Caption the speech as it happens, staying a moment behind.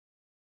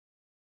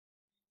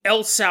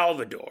El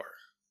Salvador,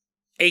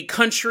 a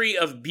country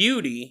of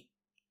beauty,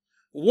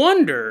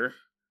 wonder,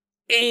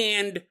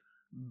 and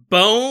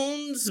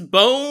bones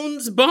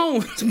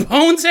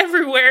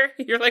everywhere.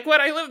 You're like,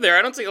 what? I live there.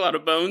 I don't see a lot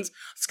of bones.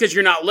 It's because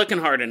you're not looking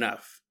hard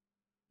enough.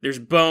 There's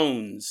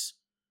bones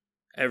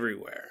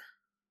everywhere.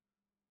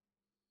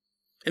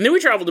 And then we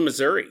traveled to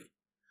Missouri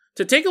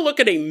to take a look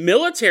at a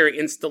military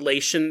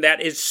installation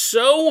that is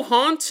so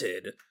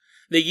haunted,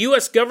 the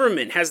U.S.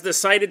 government has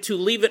decided to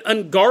leave it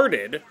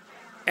unguarded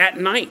at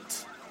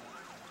night.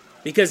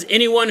 Because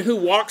anyone who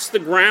walks the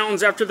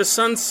grounds after the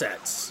sun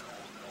sets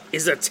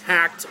is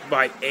attacked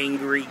by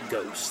angry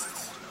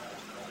ghosts.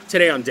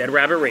 Today on Dead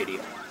Rabbit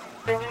Radio.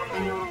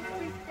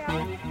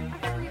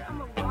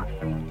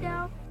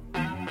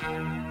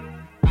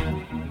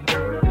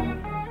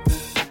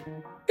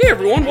 Hey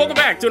everyone, welcome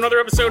back to another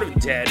episode of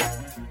Dead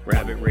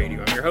Rabbit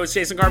Radio. I'm your host,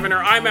 Jason Carpenter.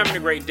 I'm having a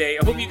great day.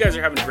 I hope you guys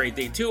are having a great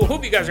day too. I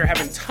hope you guys are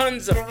having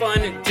tons of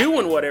fun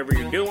doing whatever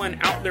you're doing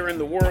out there in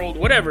the world,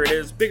 whatever it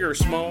is, big or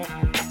small.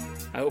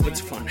 I hope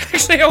it's fun.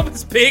 Actually, I hope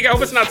it's big. I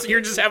hope it's not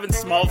you're just having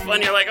small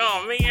fun. You're like,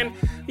 oh man,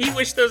 you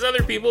wish those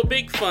other people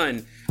big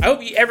fun. I hope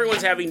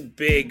everyone's having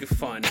big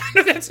fun.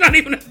 That's not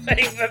even a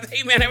thing. That's,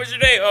 hey man, how was your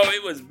day? Oh,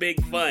 it was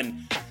big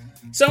fun.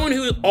 Someone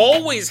who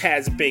always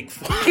has big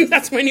fun.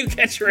 That's my new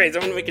catchphrase.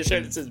 I'm going to make a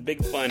shirt that says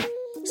big fun.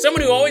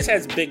 Someone who always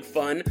has big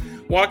fun.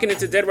 Walking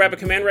into Dead Rabbit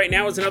Command right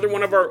now is another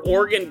one of our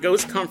Oregon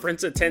Ghost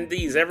Conference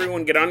attendees.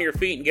 Everyone get on your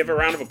feet and give a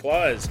round of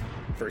applause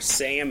for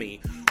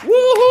Sammy.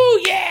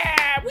 Woohoo!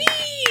 Yeah! Whee!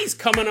 He's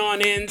coming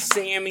on in,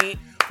 Sammy.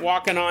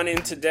 Walking on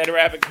into Dead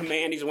Rabbit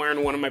Command. He's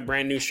wearing one of my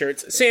brand new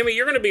shirts. Sammy,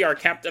 you're going to be our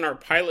captain, our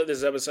pilot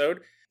this episode.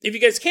 If you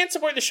guys can't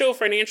support the show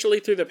financially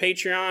through the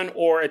Patreon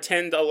or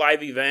attend a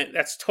live event,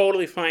 that's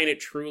totally fine. It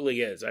truly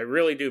is. I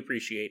really do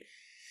appreciate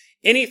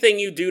anything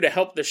you do to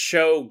help the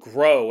show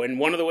grow. And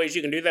one of the ways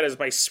you can do that is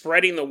by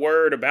spreading the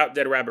word about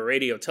Dead Rabbit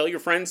Radio. Tell your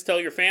friends, tell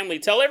your family,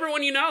 tell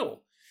everyone you know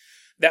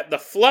that the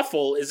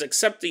Fluffle is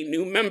accepting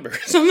new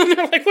members. And then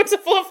they're like, what's a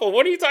Fluffle?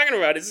 What are you talking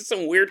about? Is this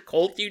some weird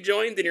cult you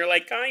joined? And you're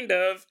like, kind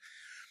of.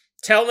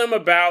 Tell them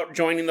about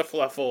joining the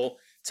Fluffle.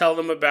 Tell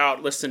them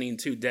about listening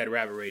to Dead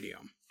Rabbit Radio.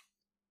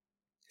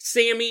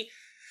 Sammy,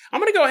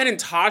 I'm going to go ahead and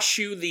toss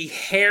you the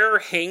hair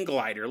hang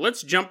glider.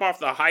 Let's jump off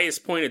the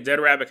highest point of Dead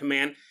Rabbit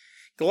Command.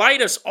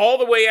 Glide us all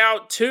the way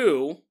out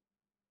to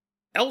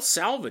El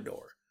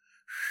Salvador.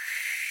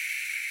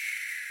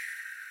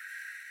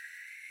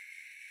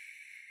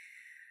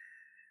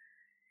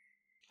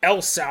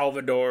 El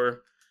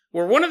Salvador.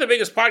 We're one of the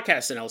biggest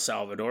podcasts in El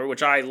Salvador,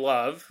 which I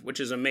love, which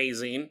is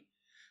amazing.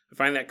 I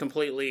find that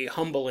completely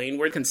humbling.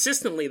 We're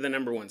consistently the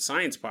number one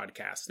science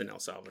podcast in El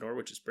Salvador,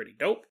 which is pretty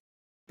dope.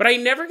 But I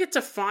never get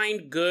to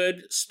find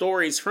good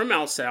stories from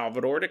El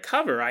Salvador to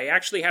cover. I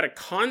actually had a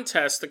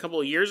contest a couple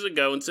of years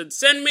ago and said,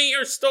 send me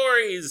your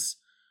stories.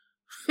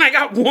 And I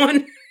got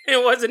one.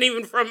 It wasn't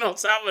even from El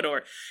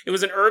Salvador. It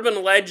was an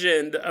urban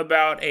legend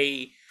about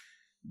a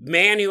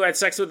man who had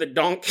sex with a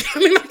donkey. I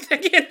mean, like,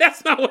 again,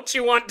 that's not what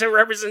you want to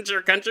represent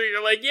your country.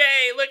 You're like,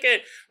 yay, look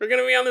it, we're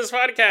going to be on this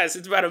podcast.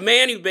 It's about a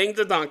man who banged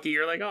a donkey.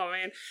 You're like, oh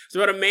man. It's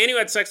about a man who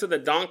had sex with a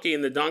donkey,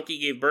 and the donkey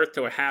gave birth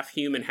to a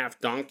half-human,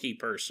 half-donkey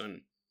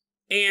person.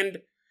 And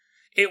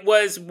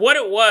what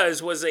it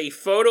was a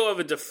photo of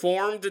a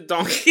deformed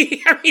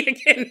donkey. I mean,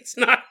 again, it's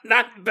not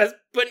best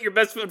putting your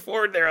best foot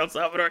forward there, El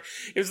Salvador.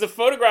 It was the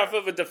photograph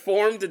of a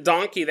deformed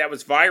donkey that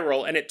was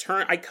viral, and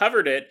I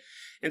covered it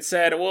and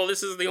said, well,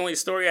 this is the only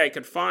story I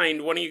could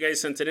find. One of you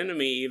guys sent it in to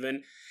me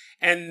even.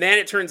 And then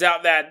it turns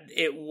out that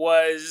it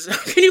was,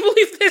 can you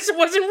believe this? It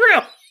wasn't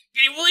real.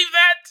 Can you believe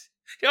that?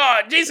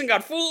 Oh, Jason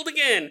got fooled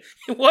again.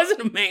 It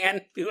wasn't a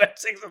man who had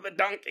sex with a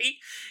donkey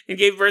and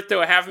gave birth to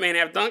a half man,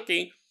 half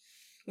donkey.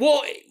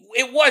 Well,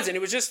 it wasn't.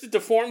 It was just a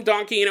deformed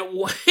donkey, and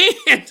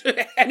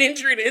it an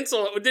injury to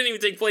insult. It didn't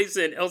even take place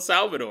in El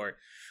Salvador,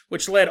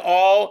 which led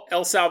all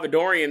El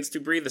Salvadorians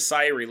to breathe a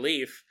sigh of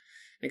relief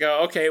and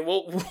go, okay,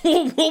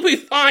 we'll be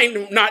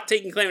fine not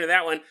taking claim to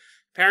that one.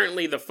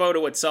 Apparently, the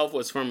photo itself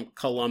was from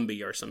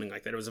Colombia or something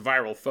like that. It was a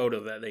viral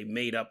photo that they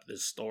made up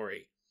this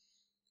story.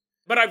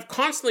 But I've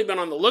constantly been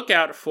on the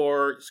lookout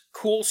for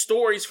cool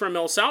stories from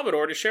El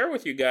Salvador to share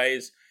with you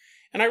guys,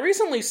 and I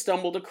recently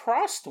stumbled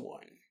across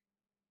one.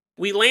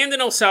 We land in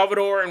El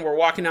Salvador, and we're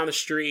walking down the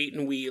street,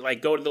 and we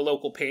go to the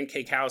local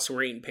pancake house, and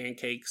we're eating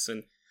pancakes,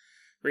 and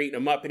we're eating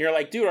them up, and you're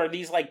like, dude, are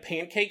these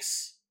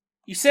pancakes?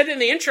 You said in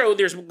the intro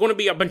there's going to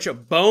be a bunch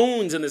of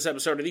bones in this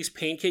episode. Are these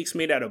pancakes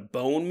made out of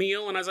bone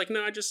meal? And I was like,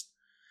 no, I just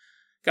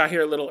got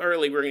here a little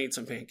early. We're going to eat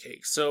some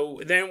pancakes. So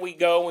then we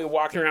go and we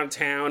walk around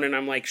town, and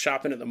I'm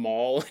shopping at the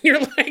mall. And you're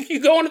like, you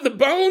going to the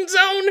bone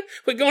zone?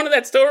 We going to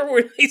that store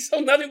where they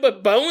sell nothing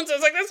but bones? I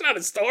was like, that's not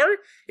a store,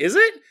 is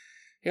it?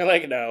 You're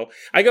like, no.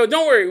 I go,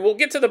 don't worry, we'll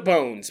get to the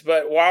bones.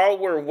 But while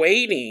we're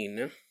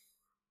waiting,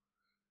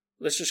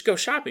 let's just go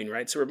shopping,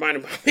 right? So we're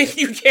buying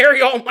you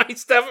carry all my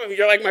stuff.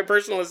 You're like my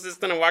personal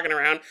assistant. I'm walking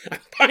around. I'm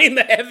buying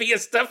the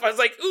heaviest stuff. I was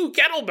like, ooh,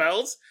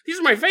 kettlebells. These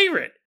are my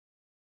favorite.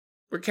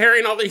 You're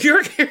carrying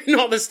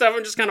all this stuff.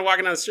 I'm just kind of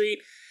walking down the street.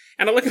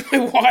 And I look at my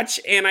watch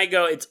and I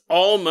go, it's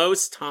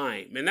almost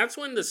time. And that's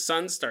when the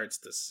sun starts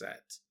to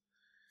set.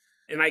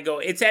 And I go,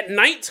 it's at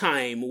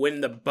nighttime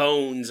when the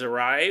bones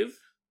arrive.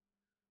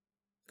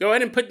 Go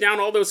ahead and put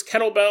down all those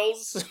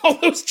kettlebells, all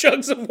those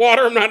jugs of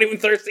water. I'm not even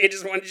thirsty. I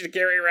just wanted you to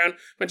carry around a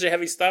bunch of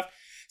heavy stuff.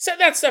 Set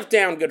that stuff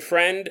down, good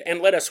friend,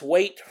 and let us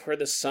wait for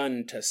the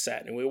sun to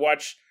set. And we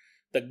watch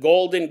the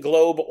golden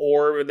globe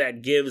orb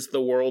that gives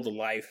the world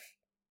life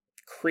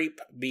creep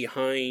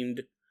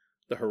behind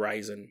the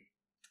horizon.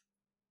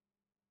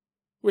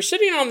 We're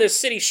sitting on this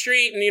city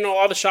street, and,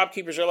 all the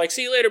shopkeepers are like,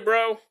 see you later,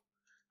 bro.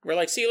 We're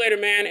like, see you later,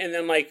 man. And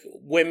then,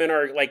 women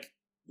are,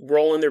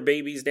 rolling their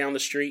babies down the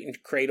street in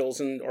cradles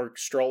or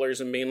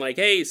strollers and being like,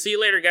 hey, see you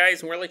later,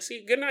 guys. And we're like,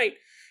 see, good night.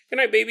 Good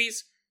night,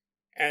 babies.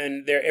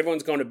 And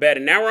everyone's going to bed.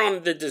 And now we're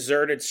on the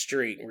deserted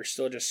street, and we're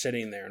still just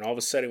sitting there. And all of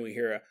a sudden, we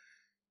hear a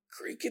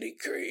creakity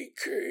creak,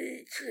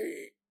 creak,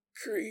 creak,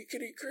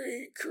 creakity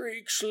creak,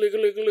 creak,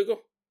 sliggle-liggle-liggle,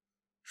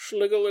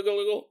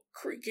 sliggle-liggle-liggle,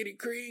 creakity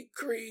creak,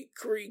 creak,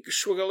 creak,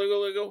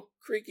 swiggle-liggle-liggle,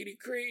 creakity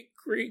creak,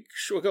 creak,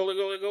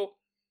 swiggle-liggle-liggle.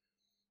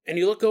 And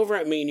you look over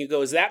at me and you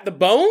go, is that the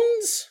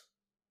bones?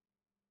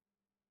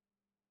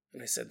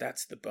 And I said,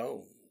 that's the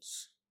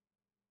bones.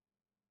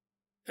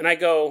 And I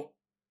go,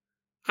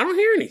 I don't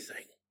hear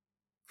anything.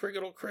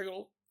 Criggle,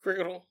 criggle,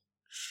 criggle.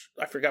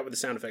 I forgot what the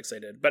sound effects I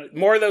did, but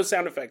more of those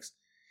sound effects.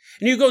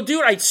 And you go,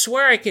 dude, I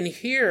swear I can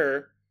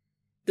hear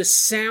the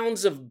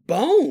sounds of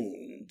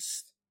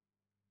bones.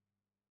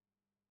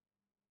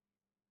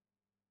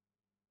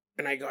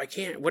 And I go, I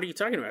can't. What are you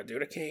talking about,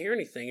 dude? I can't hear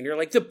anything. And you're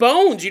like, the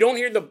bones. You don't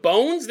hear the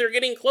bones? They're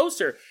getting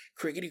closer.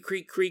 Crickety,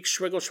 creak, creak,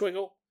 swiggle,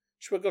 swiggle,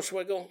 swiggle,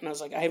 swiggle. And I was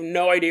like, I have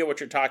no idea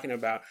what you're talking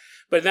about.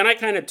 But then I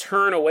kind of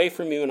turn away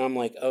from you and I'm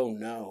like, oh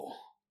no.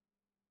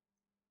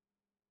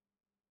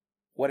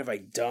 What have I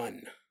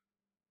done?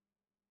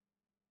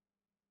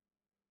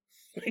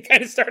 I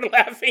kind of started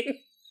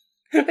laughing.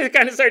 I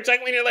kind of started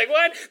chuckling. You're like,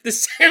 what? The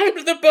sound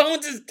of the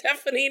bones is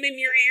deafening in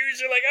your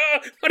ears. You're like,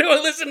 oh, why do I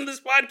listen to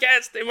this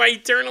podcast? Am I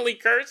eternally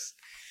cursed?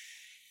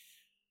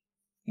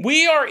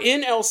 We are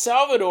in El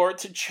Salvador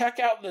to check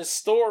out the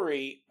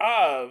story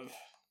of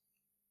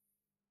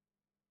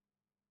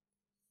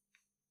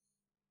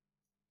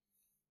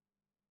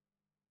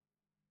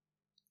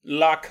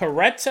La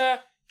Carreta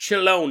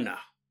Chilona.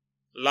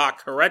 La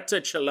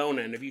Carreta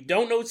Chilona. And if you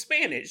don't know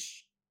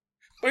Spanish,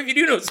 or if you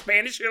do know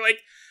Spanish, you're like,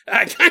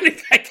 I kind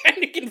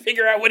of can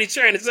figure out what he's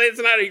trying to say. It's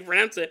not how you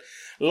pronounce it.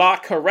 La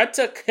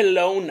Carreta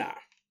Chilona.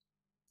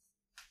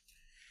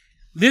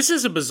 This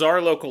is a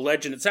bizarre local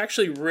legend. It's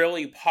actually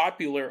really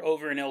popular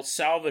over in El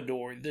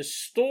Salvador. The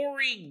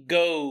story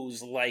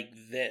goes like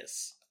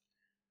this.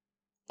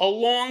 A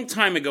long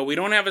time ago, we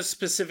don't have a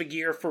specific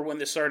year for when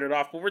this started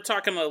off, but we're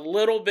talking a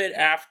little bit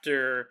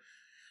after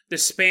the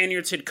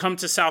Spaniards had come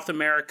to South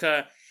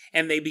America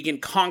and they begin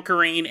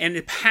conquering,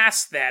 and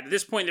past that, at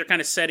this point, they're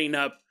kind of setting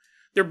up.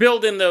 They're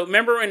building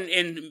remember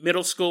in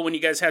middle school when you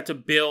guys had to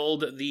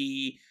build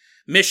the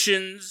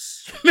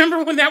missions?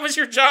 Remember when that was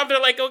your job? They're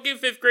like, okay,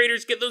 5th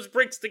graders, get those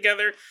bricks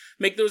together,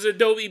 make those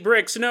adobe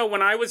bricks. No,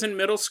 when I was in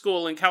middle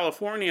school in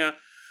California,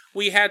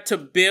 we had to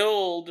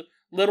build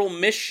little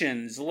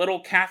missions,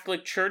 little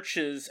Catholic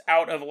churches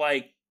out of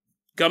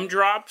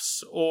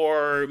gumdrops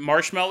or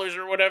marshmallows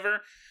or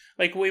whatever.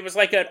 It was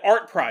like an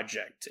art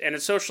project and a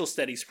social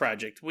studies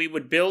project. We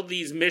would build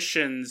these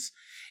missions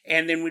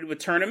and then we would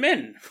turn them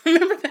in.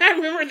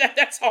 Remember that?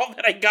 That's all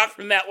that I got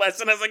from that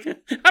lesson. I was like,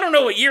 I don't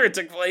know what year it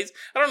took place.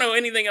 I don't know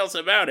anything else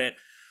about it.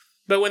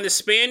 But when the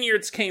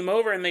Spaniards came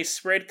over and they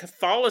spread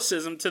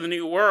Catholicism to the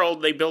New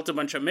World, they built a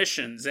bunch of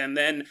missions. And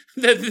then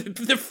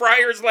the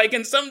friars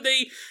and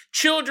someday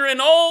children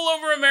all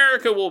over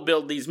America will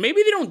build these.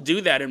 Maybe they don't do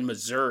that in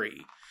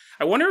Missouri.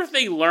 I wonder if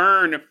they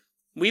learn.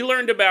 We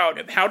learned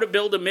about how to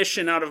build a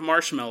mission out of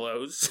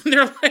marshmallows.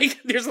 They're like,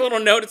 there's a little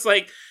note. It's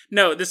like,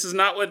 no, this is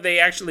not what they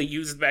actually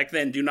used back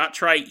then. Do not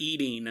try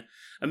eating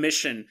a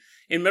mission.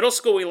 In middle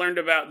school, we learned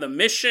about the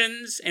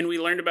missions and we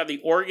learned about the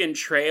Oregon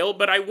Trail.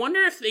 But I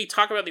wonder if they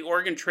talk about the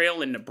Oregon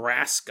Trail in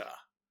Nebraska.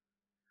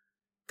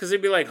 Because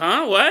they'd be like,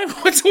 huh?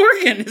 What? What's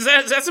Oregon? Is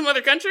that some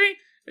other country?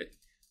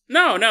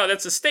 No,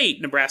 that's a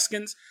state,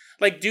 Nebraskans.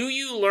 Do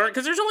you learn?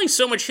 Because there's only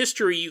so much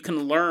history you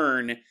can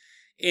learn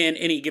in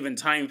any given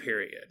time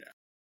period.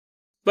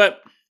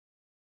 But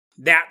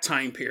that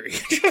time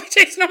period,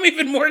 I'm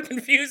even more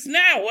confused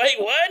now. Wait,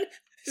 what?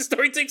 The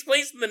story takes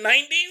place in the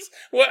 90s?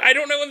 What? I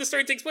don't know when the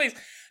story takes place.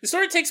 The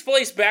story takes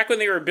place back when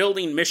they were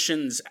building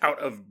missions out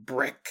of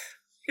brick.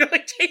 You're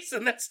like,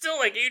 Jason, that's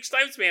still a huge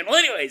time span. Well,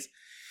 anyways,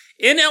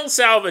 in El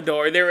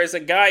Salvador, there is a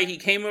guy, he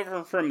came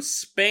over from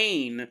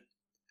Spain,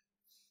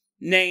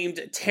 named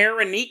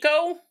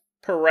Terranico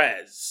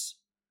Perez.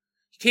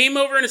 He came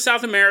over into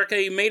South America,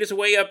 he made his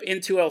way up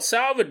into El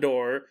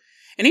Salvador,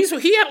 and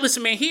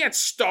he had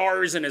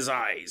stars in his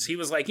eyes. He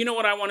was like, you know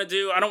what I want to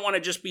do? I don't want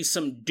to just be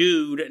some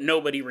dude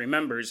nobody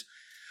remembers.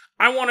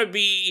 I want to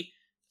be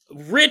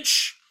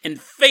rich and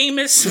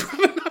famous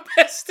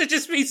best to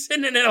just be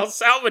sitting in El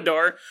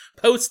Salvador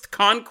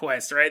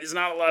post-conquest, right? There's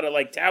not a lot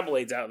of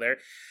tabloids out there.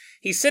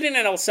 He's sitting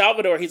in El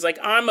Salvador. He's like,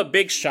 I'm a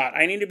big shot.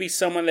 I need to be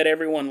someone that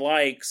everyone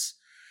likes.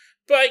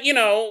 But, you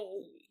know,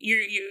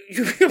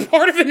 you're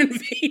part of an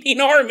invading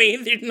army.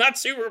 You're not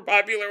super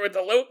popular with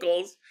the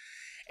locals.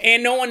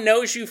 And no one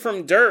knows you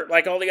from dirt,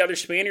 like all the other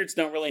Spaniards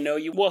don't really know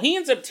you. Well, he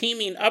ends up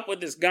teaming up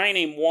with this guy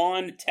named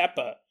Juan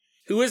Tepa,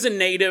 who is a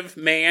native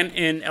man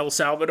in El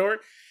Salvador.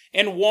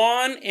 And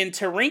Juan and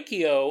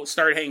Terrinquio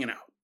start hanging out.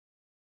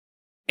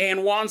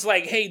 And Juan's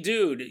like, hey,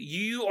 dude,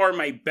 you are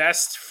my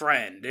best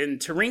friend. And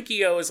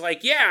Terrinquio is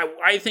like, yeah,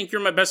 I think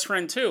you're my best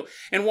friend too.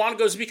 And Juan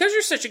goes, because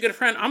you're such a good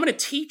friend, I'm going to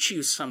teach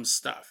you some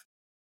stuff.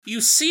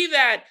 You see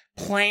that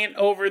plant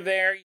over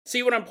there?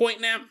 See what I'm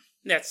pointing at?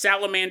 That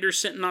salamander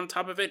sitting on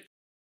top of it?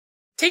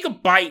 Take a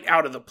bite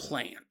out of the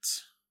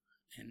plant.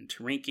 And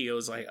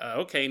Terrinquio's like,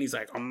 okay. And he's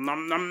like,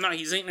 nom, nom, nom.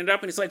 He's eating it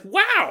up. And he's like,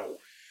 wow.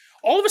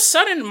 All of a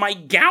sudden, my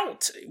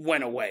gout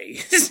went away.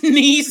 His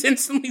knees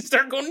instantly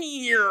start going,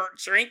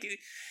 shrink.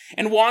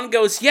 And Juan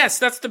goes, yes,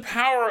 that's the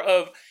power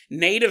of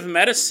native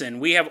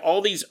medicine. We have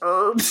all these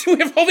herbs. We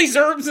have all these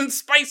herbs and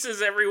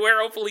spices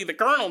everywhere. Hopefully the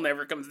colonel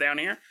never comes down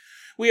here.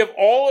 We have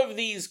all of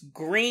these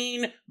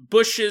green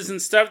bushes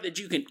and stuff that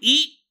you can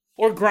eat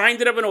or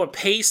grind it up into a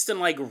paste and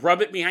like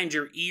rub it behind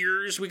your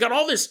ears. We got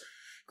all this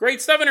great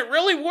stuff and it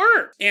really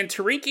worked. And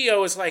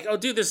Terrinquio is like, oh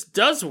dude, this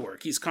does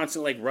work. He's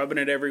constantly like rubbing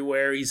it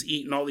everywhere. He's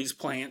eating all these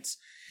plants.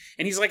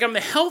 And he's like, I'm the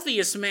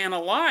healthiest man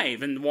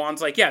alive. And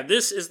Juan's like, yeah,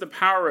 this is the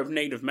power of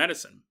native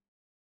medicine.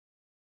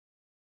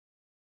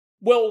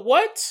 Well,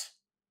 what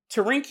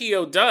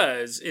Terrinquio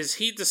does is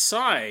he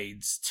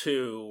decides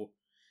to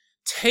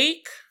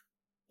take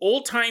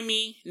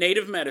old-timey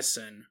native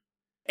medicine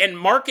and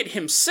market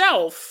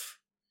himself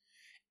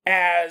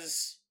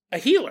as a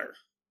healer.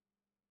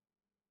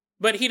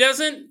 But he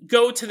doesn't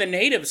go to the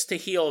natives to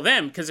heal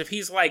them, because if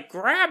he's like,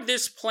 grab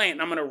this plant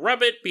and I'm going to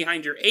rub it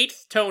behind your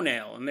 8th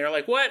toenail, and they're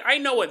like, what? I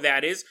know what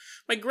that is.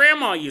 My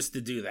grandma used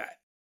to do that.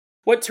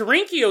 What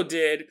Terrinquio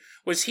did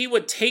was he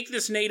would take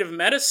this native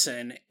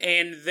medicine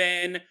and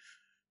then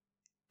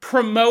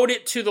promote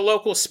it to the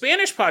local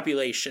Spanish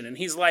population. And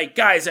he's like,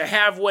 guys, I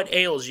have what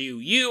ails you.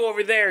 You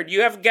over there, do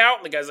you have gout?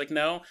 And the guy's like,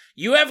 no.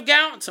 You have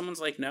gout? And someone's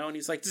like, no. And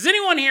he's like, does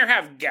anyone here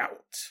have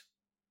gout?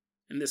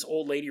 And this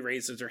old lady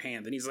raises her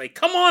hand. And he's like,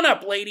 come on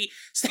up, lady.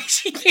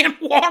 She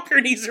can't walk.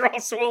 Her knees are all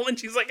swollen.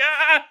 She's like,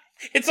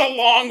 it's a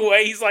long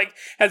way. He's like,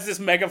 has this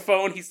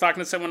megaphone. He's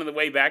talking to someone on the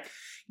way back.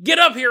 Get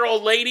up here,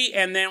 old lady.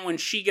 And then when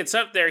she gets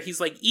up there,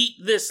 he's like, eat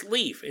this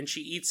leaf. And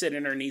she eats it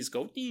and her knees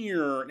go,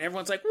 and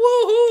everyone's like,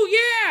 woohoo,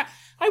 yeah,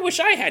 I wish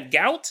I had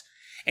gout.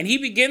 And he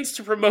begins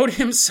to promote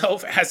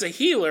himself as a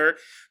healer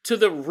to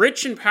the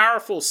rich and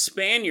powerful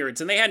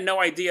Spaniards. And they had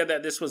no idea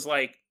that this was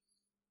like,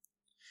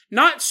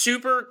 not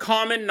super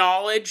common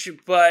knowledge,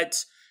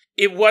 but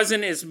it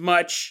wasn't as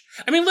much.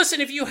 I mean,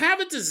 listen, if you have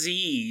a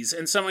disease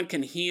and someone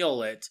can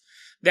heal it,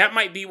 that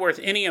might be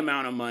worth any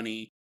amount of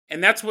money.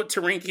 And that's what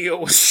Terrinquio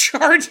was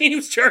charging. He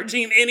was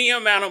charging any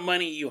amount of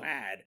money you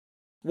had.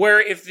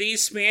 Where if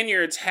these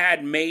Spaniards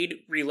had made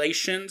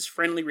relations,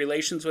 friendly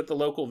relations with the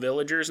local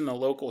villagers and the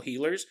local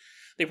healers,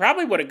 they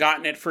probably would have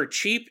gotten it for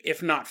cheap,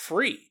 if not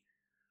free.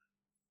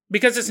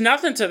 Because it's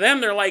nothing to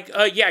them. They're like,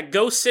 yeah,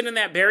 go sit in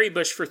that berry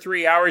bush for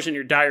 3 hours and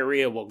your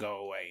diarrhea will go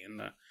away.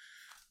 And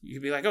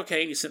you'd be like,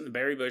 okay, and you sit in the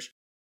berry bush.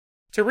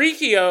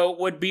 Terrinquio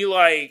would be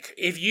like,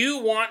 if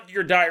you want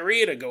your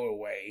diarrhea to go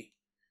away,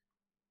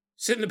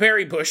 sit in the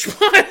berry bush.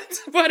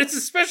 But it's a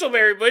special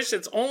berry bush.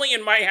 It's only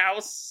in my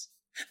house.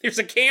 There's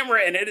a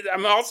camera in it.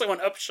 I'm also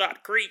an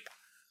upshot creep.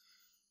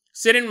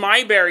 Sit in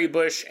my berry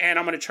bush and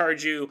I'm going to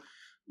charge you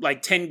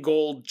like 10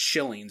 gold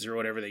shillings or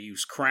whatever they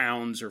use,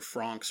 crowns or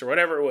francs or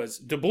whatever it was,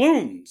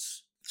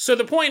 doubloons. So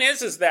the point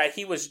is that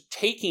he was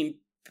taking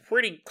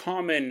pretty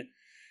common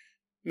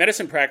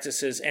medicine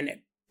practices and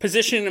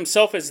positioning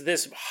himself as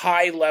this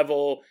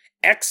high-level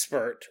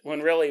expert when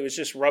really it was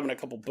just rubbing a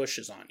couple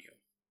bushes on you.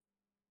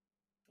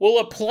 Well,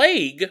 a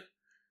plague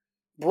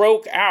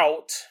broke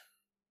out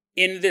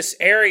in this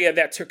area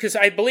because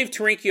I believe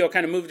Terrinquio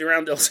kind of moved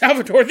around El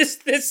Salvador. This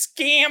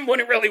scam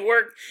wouldn't really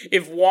work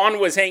if Juan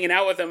was hanging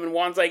out with him and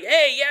Juan's like,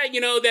 hey, yeah, you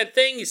know, that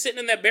thing, he's sitting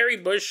in that berry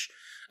bush.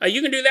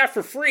 You can do that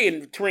for free.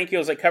 And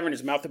Terrinquio's like covering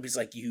his mouth up. He's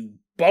like, you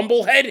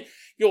bumblehead,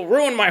 you'll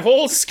ruin my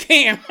whole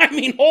scam. I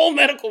mean, whole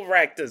medical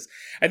practice.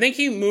 I think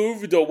he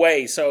moved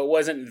away, so it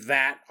wasn't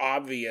that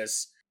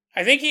obvious.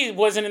 I think he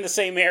wasn't in the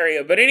same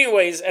area. But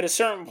anyways, at a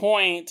certain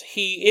point,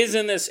 he is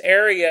in this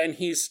area and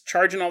he's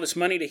charging all this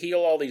money to heal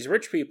all these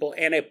rich people.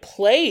 And a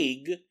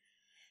plague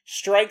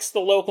strikes the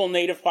local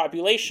native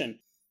population.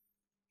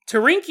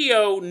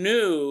 Terrinquio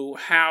knew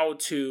how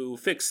to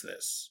fix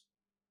this.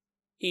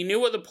 He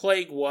knew what the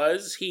plague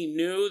was. He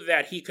knew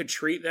that he could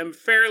treat them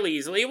fairly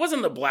easily. It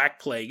wasn't the Black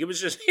Plague. It was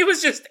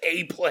just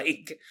a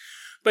plague.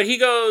 But he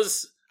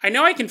goes, I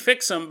know I can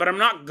fix them, but I'm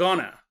not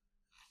gonna.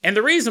 And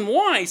the reason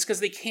why is because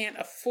they can't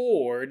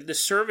afford the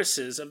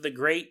services of the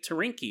great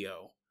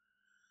Terrinquio.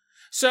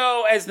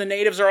 So as the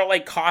natives are all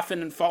like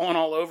coughing and falling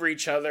all over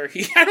each other,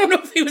 I don't know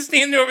if he was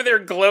standing over there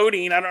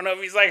gloating. I don't know if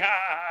he's like,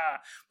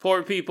 ha,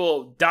 poor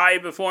people, die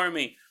before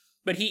me.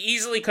 But he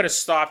easily could have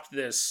stopped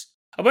this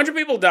A bunch of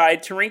people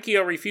died.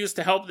 Tarinkio refused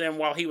to help them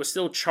while he was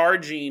still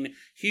charging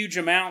huge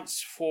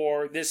amounts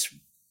for this,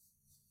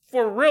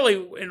 for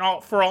really,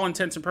 for all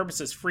intents and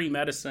purposes, free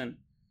medicine.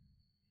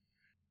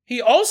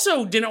 He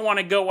also didn't want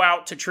to go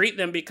out to treat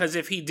them because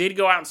if he did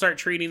go out and start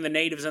treating the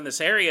natives in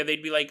this area,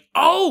 they'd be like,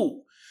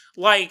 oh,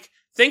 like,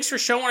 thanks for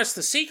showing us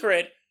the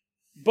secret,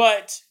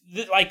 but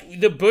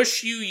the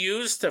bush you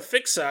used to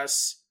fix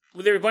us,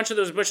 there, a bunch of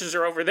those bushes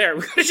are over there.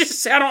 We could have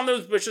just sat on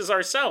those bushes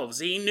ourselves.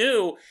 He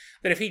knew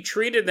that if he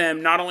treated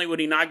them, not only would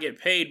he not get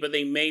paid, but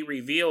they may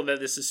reveal that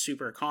this is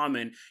super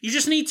common. You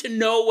just need to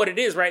know what it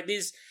is, right?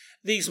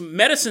 These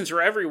medicines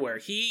are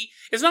everywhere.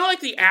 It's not like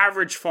the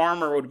average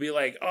farmer would be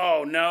like,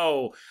 oh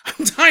no,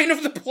 I'm dying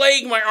of the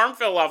plague, my arm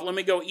fell off, let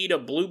me go eat a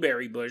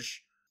blueberry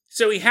bush.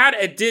 So he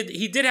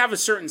did have a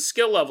certain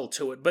skill level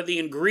to it, but the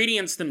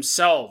ingredients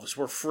themselves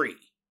were free.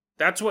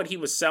 That's what he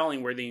was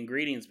selling, were the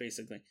ingredients,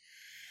 basically.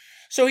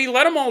 So he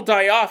let them all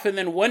die off, and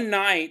then one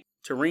night,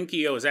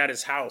 Tarinkio is at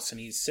his house, and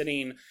he's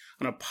sitting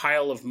on a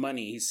pile of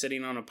money. He's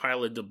sitting on a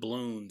pile of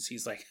doubloons.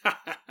 He's like, ha,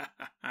 ha, ha,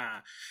 ha,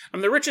 ha.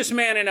 I'm the richest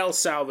man in El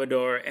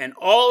Salvador, and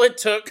all it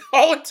took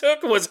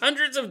was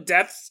hundreds of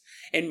deaths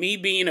and me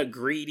being a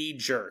greedy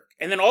jerk.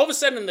 And then all of a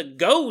sudden, the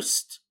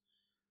ghost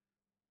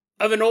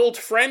of an old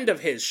friend of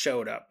his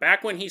showed up.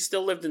 Back when he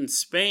still lived in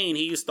Spain,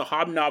 he used to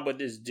hobnob with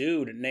this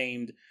dude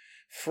named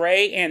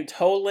Fray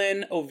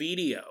Antolin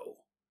Ovidio.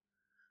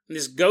 And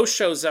this ghost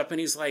shows up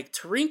and he's like,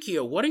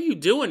 Tarinkio, what are you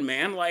doing,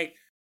 man? Like,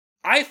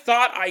 I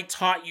thought I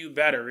taught you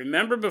better.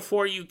 Remember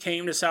before you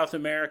came to South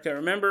America?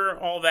 Remember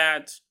all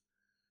that?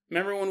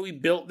 Remember when we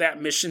built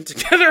that mission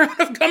together out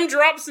of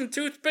gumdrops and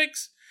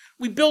toothpicks?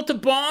 We built a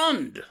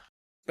bond.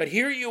 But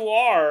here you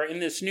are in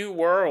this new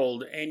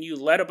world, and you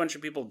let a bunch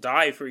of people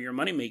die for your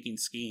money-making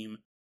scheme.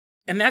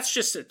 And that's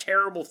just a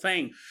terrible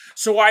thing.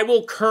 So I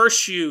will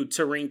curse you,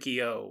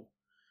 Tarinkio.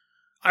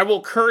 I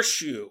will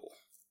curse you.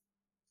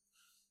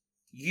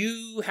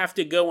 You have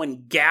to go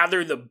and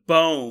gather the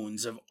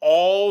bones of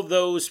all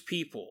those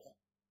people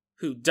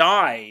who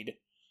died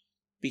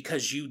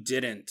because you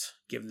didn't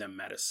give them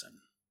medicine.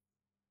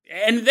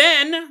 And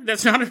then,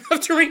 that's not enough.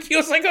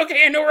 Tarinkio's like,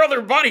 okay, I know where all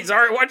their bodies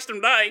are. I watched them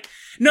die.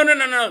 No.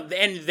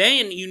 And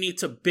then you need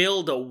to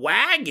build a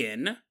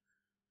wagon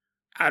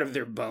out of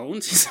their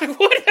bones. He's like,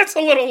 what? That's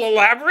a little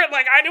elaborate.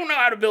 Like, I don't know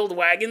how to build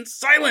wagons.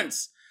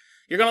 Silence.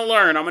 You're going to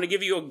learn. I'm going to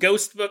give you a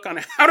ghost book on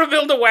how to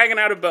build a wagon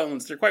out of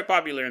bones. They're quite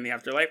popular in the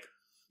afterlife.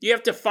 You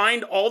have to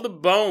find all the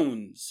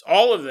bones,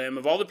 all of them,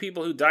 of all the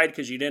people who died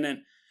because you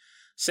didn't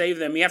save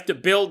them. You have to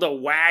build a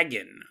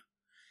wagon.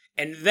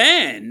 And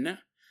then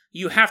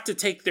you have to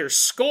take their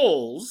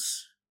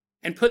skulls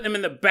and put them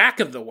in the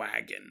back of the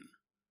wagon.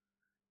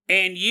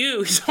 And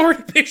he's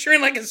already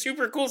picturing like a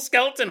super cool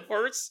skeleton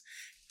horse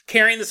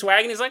carrying this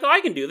wagon. He's like, oh, I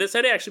can do this.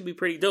 That'd actually be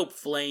pretty dope.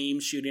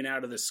 Flames shooting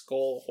out of the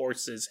skull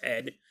horse's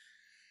head.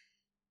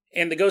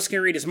 And the ghost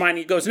can read his mind.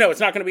 He goes, no, it's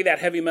not going to be that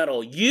heavy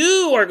metal.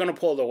 You are going to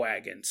pull the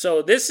wagon.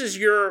 So this is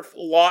your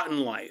lot in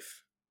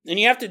life. And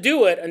you have to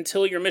do it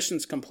until your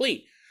mission's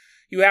complete.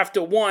 You have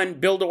to, 1,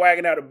 build a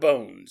wagon out of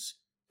bones.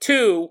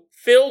 2,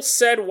 fill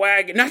said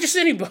wagon. Not just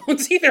any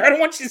bones either. I don't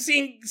want you to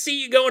see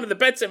you go into the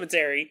pet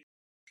cemetery.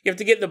 You have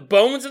to get the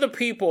bones of the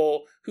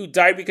people who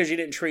died because you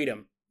didn't treat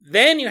them.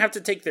 Then you have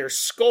to take their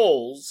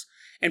skulls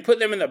and put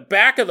them in the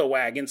back of the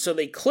wagon so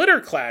they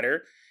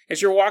clitter-clatter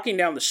as you're walking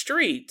down the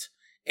street.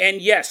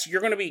 And yes,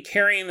 you're going to be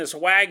carrying this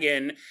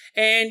wagon,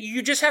 and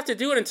you just have to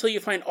do it until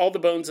you find all the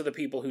bones of the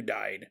people who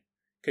died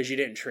because you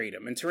didn't treat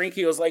them. And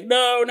Tarinkio's like,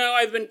 no,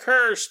 I've been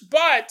cursed.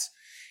 But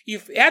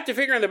you have to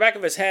figure in the back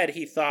of his head,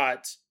 he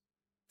thought,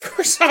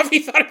 first off, he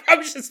thought I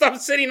probably should stop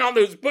sitting on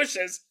those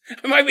bushes.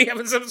 I might be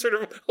having some sort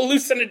of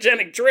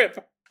hallucinogenic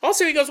trip.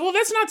 Also, he goes, well,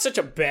 that's not such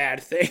a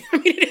bad thing. I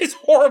mean, it is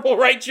horrible,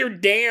 right? You're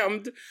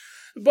damned.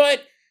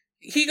 But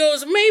he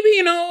goes,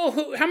 maybe,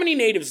 how many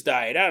natives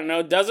died? I don't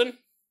know, a dozen?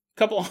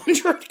 Couple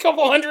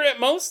hundred at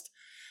most.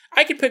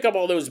 I could pick up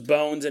all those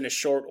bones in a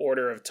short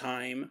order of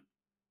time.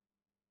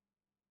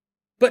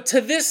 But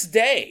to this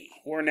day,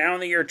 we're now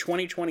in the year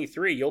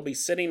 2023, you'll be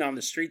sitting on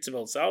the streets of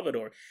El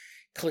Salvador.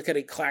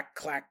 Clickety-clack,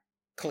 clack,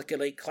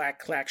 clickety-clack,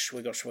 clack,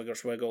 swiggle,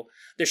 swiggle, swiggle.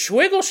 The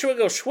swiggle,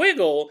 swiggle,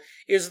 swiggle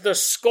is the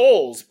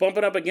skulls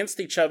bumping up against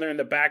each other in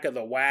the back of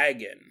the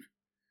wagon.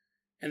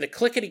 And the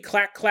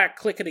clickety-clack, clack,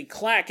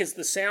 clickety-clack is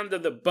the sound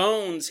of the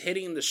bones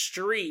hitting the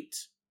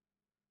street.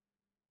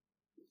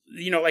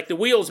 Like the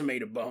wheels are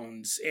made of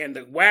bones, and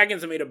the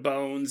wagons are made of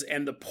bones,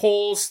 and the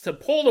poles to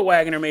pull the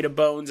wagon are made of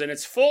bones, and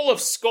it's full of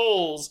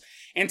skulls.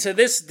 And to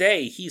this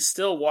day, he's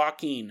still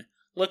walking,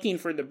 looking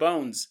for the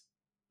bones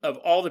of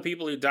all the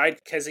people who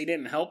died because he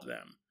didn't help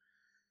them.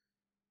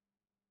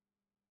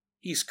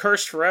 He's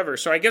cursed forever.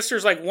 So I guess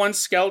there's like one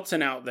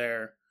skeleton out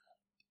there,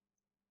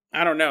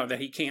 I don't know, that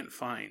he can't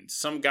find.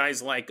 Some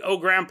guy's like, oh,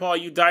 Grandpa,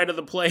 you died of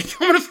the plague.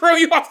 I'm going to throw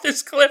you off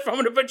this cliff. I'm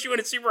going to put you in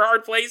a super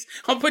hard place.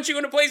 I'll put you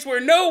in a place where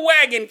no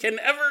wagon can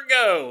ever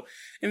go.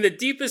 In the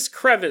deepest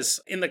crevice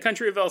in the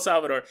country of El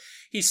Salvador.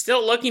 He's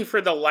still looking for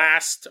the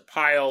last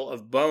pile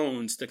of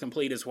bones to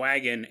complete his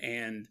wagon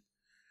and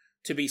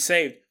to be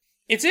saved.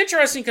 It's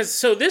interesting because,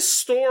 so this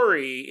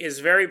story is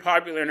very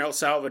popular in El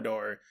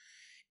Salvador,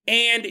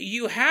 and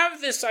you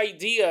have this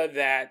idea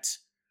that,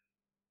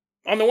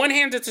 on the one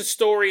hand, it's a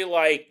story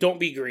like, don't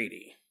be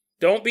greedy.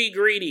 Don't be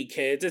greedy,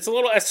 kids. It's a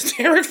little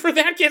esoteric for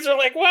that. Kids are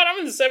like, what? I'm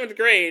in the 7th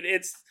grade.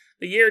 It's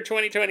the year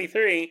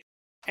 2023.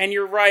 And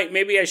you're right,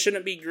 maybe I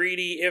shouldn't be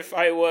greedy if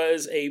I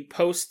was a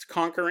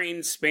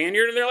post-conquering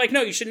Spaniard. And they're like,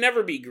 no, you should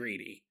never be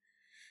greedy.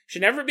 You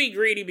should never be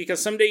greedy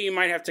because someday you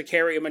might have to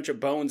carry a bunch of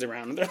bones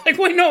around. And they're like,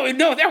 wait,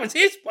 no, that was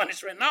his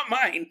punishment, not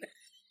mine.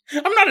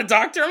 I'm not a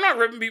doctor. I'm not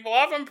ripping people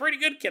off. I'm a pretty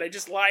good kid. I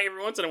just lie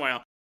every once in a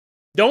while.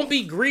 Don't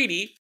be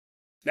greedy.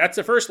 That's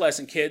the first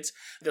lesson, kids.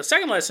 The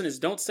second lesson is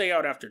don't stay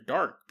out after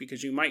dark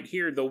because you might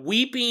hear the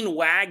weeping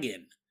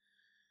wagon.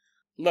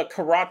 La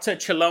Carrota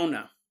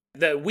Chilona.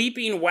 The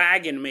weeping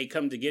wagon may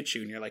come to get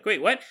you. And you're like,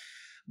 wait, what?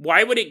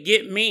 Why would it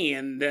get me?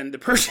 And then the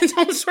person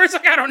telling the story's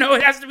like, I don't know.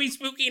 It has to be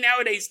spooky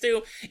nowadays,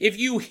 too. If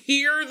you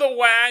hear the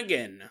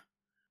wagon,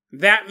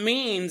 that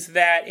means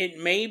that it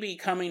may be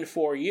coming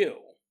for you.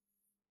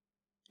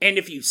 And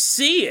if you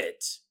see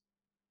it,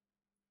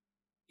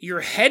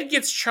 your head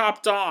gets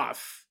chopped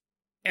off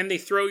and they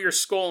throw your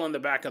skull in the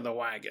back of the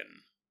wagon.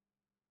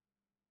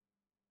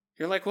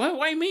 You're like, what?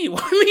 Why me?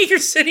 Why me?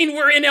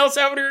 We're in El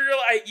Salvador.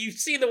 You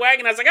see the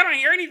wagon. I was like, I don't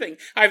hear anything.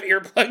 I have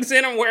earplugs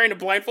in. I'm wearing a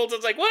blindfold.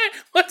 It's like, what?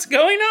 What's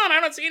going on? I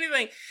don't see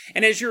anything.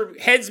 And as your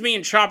head's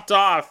being chopped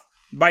off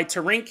by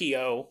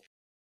Tarinkio,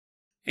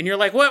 and you're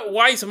like, what?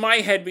 Why is my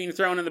head being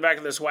thrown in the back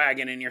of this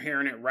wagon? And you're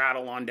hearing it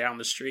rattle on down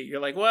the street. You're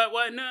like,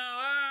 what?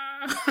 No.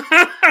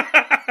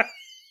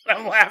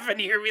 I'm laughing.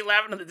 You hear me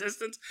laughing in the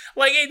distance?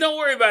 Like, hey, don't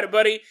worry about it,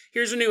 buddy.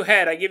 Here's a new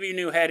head. I give you a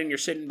new head, and you're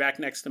sitting back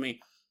next to me.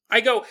 I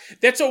go,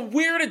 that's a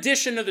weird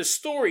addition to the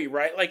story,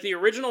 right? Like, the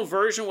original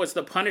version was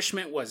the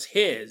punishment was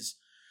his.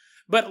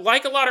 But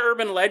like a lot of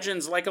urban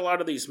legends, like a lot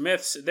of these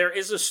myths, there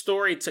is a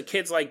story to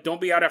kids like, don't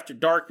be out after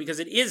dark, because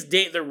it is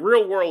the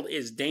real world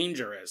is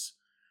dangerous.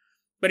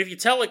 But if you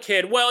tell a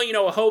kid, well,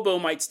 a hobo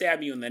might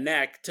stab you in the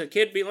neck, to a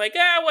kid be like,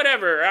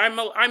 whatever,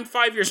 I'm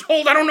 5 years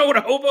old, I don't know what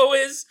a hobo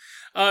is.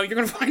 You're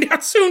going to find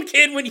out soon,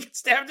 kid, when you get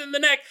stabbed in the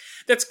neck.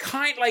 That's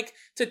kind like,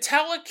 to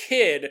tell a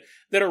kid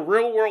that a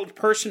real-world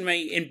person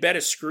may embed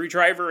a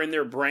screwdriver in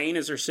their brain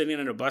as they're sitting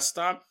at a bus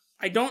stop,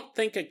 I don't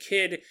think a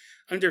kid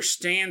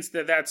understands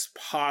that that's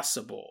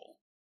possible.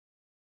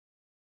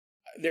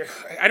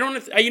 I don't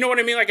know, you know what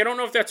I mean? Like, I don't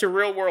know if that's a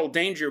real-world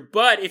danger,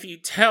 but if you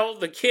tell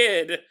the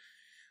kid,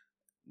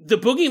 the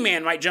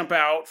boogeyman might jump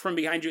out from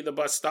behind you at the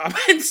bus stop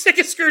and stick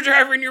a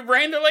screwdriver in your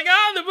brain. They're like,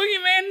 the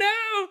boogeyman,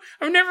 no!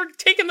 I'm never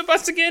taking the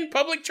bus again.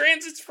 Public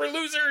transit's for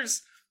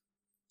losers.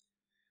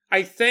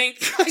 I think,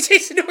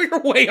 Jason, no,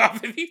 you're way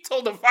off. If you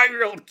told a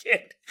 5-year-old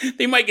kid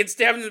they might get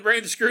stabbed in the brain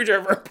with a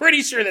screwdriver, I'm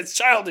pretty sure that's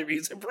child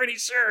abuse. I'm pretty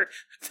sure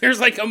there's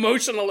like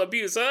emotional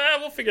abuse.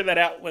 We'll figure that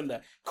out when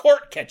the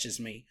court catches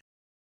me.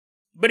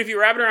 But if you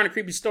wrap it around a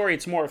creepy story,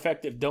 it's more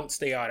effective. Don't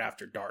stay out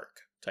after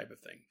dark type of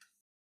thing.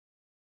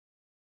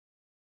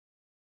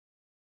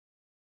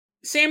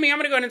 Sammy, I'm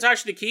going to go ahead and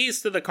toss you the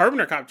keys to the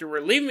Carpenter Copter.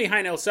 We're leaving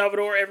behind El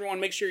Salvador.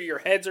 Everyone, make sure your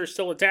heads are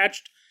still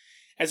attached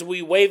as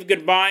we wave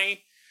goodbye.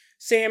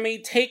 Sammy,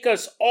 take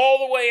us all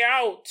the way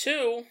out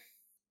to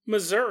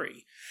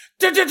Missouri.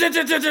 We're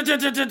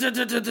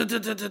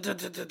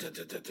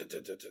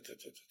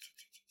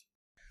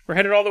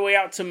headed all the way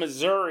out to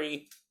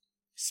Missouri.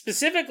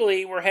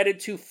 Specifically, we're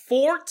headed to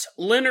Fort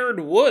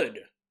Leonard Wood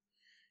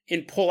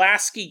in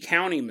Pulaski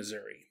County,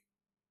 Missouri.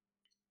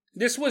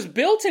 This was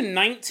built in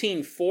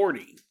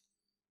 1940.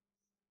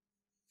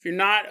 If you're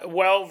not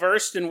well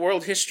versed in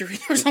world history,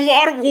 there's a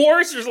lot of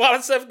wars, there's a lot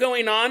of stuff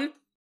going on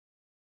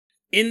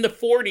in the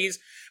 40s.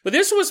 But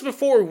this was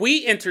before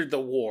we entered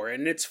the war.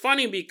 And it's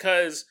funny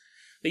because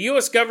the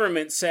U.S.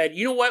 government said,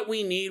 you know what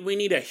we need? We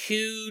need a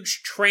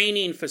huge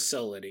training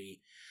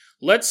facility.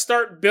 Let's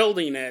start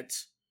building it.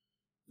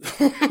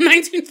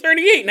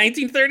 1938,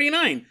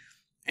 1939.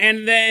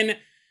 And then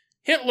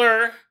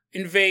Hitler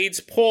invades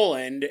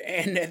Poland.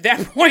 And at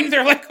that point,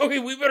 they're like, okay,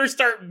 we better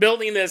start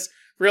building this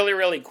really,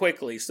 really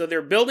quickly. So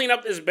they're building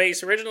up this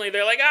base. Originally,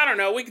 they're like, I don't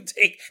know, we could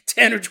take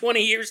 10 or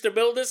 20 years to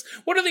build this.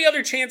 What are the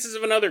other chances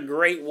of another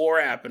great war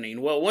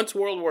happening? Well, once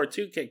World War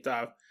II kicked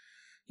off,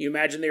 you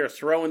imagine they were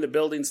throwing the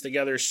buildings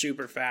together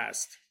super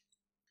fast.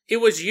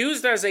 It was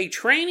used as a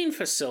training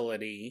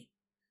facility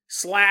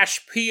 /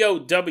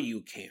 POW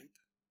camp.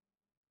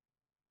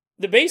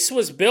 The base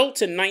was built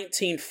in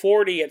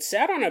 1940. It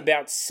sat on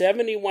about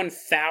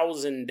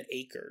 71,000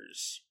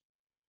 acres.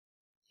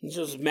 This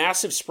was a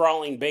massive,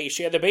 sprawling base.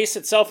 You had the base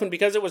itself, and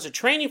because it was a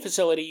training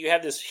facility, you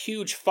had this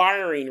huge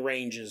firing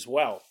range as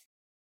well.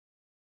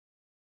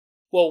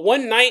 Well,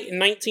 one night in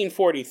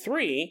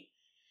 1943,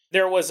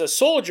 there was a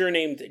soldier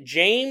named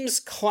James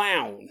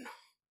Clown.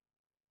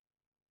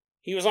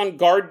 He was on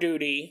guard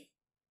duty,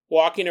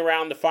 walking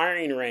around the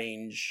firing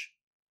range.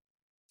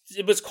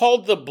 It was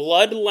called the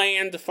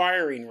Bloodland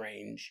firing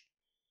range.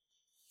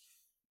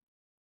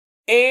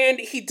 And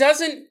he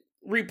doesn't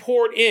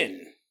report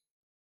in.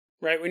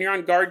 right? When you're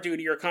on guard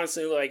duty, you're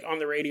constantly like on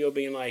the radio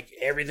being like,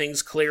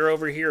 everything's clear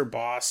over here,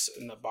 boss.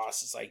 And the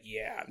boss is like,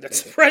 yeah,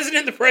 that's the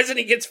president. The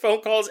president gets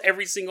phone calls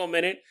every single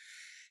minute,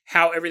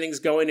 how everything's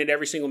going at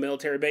every single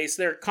military base.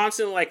 They're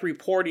constantly like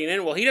reporting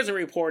in. Well, he doesn't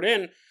report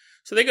in,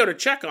 so they go to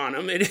check on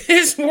him. It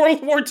is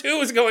World War II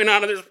is going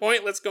on at this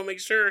point. Let's go make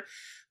sure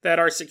that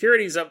our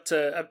security's up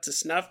to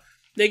snuff.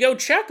 They go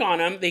check on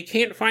him. They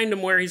can't find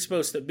him where he's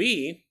supposed to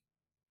be.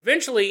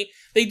 Eventually,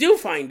 they do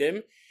find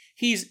him.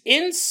 He's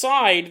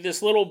inside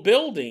this little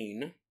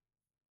building,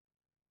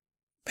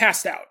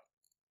 passed out.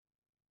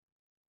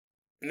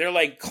 And they're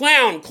like,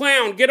 clown,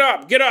 get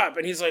up.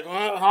 And he's like,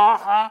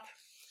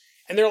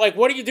 And they're like,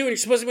 what are you doing? You're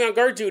supposed to be on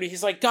guard duty.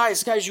 He's like,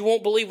 guys, you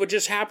won't believe what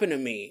just happened to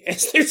me. And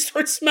they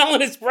start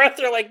smelling his breath.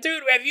 They're like,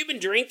 dude, have you been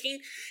drinking?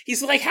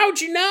 He's like,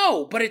 how'd you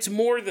know? But it's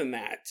more than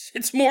that.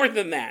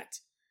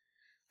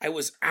 I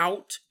was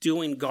out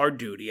doing guard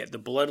duty at the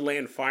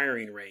Bloodland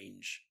firing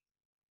range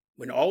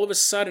when all of a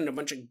sudden a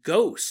bunch of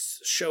ghosts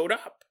showed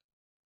up.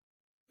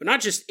 But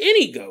not just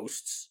any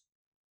ghosts.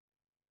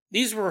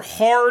 These were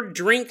hard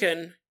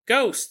drinking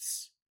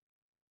ghosts.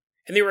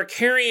 And they were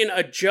carrying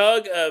a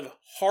jug of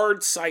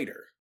hard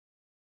cider.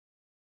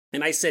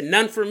 And I said,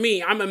 none for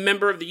me. I'm a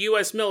member of the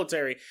U.S.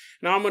 military.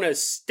 And I'm going to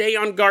stay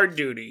on guard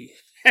duty.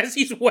 As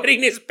he's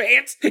wetting his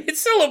pants,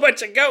 it's still a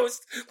bunch of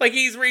ghosts. Like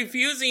he's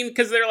refusing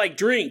because they're like,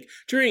 drink.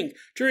 And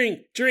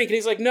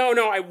he's like, no,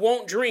 I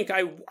won't drink.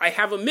 I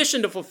have a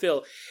mission to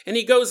fulfill. And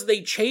he goes,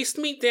 they chased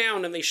me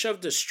down and they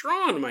shoved a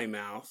straw in my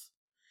mouth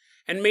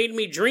and made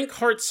me drink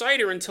hard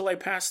cider until I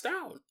passed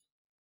out.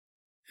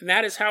 And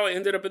that is how I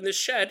ended up in this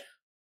shed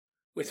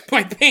with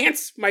my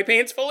pants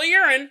full of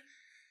urine.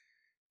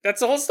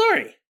 That's the whole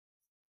story.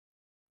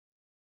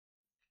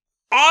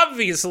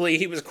 Obviously,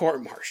 he was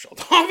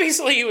court-martialed.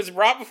 Obviously, he was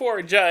brought before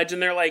a judge,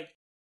 and they're like,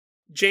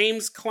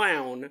 James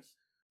Clown,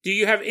 do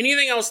you have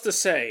anything else to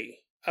say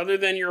other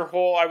than your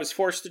whole, I was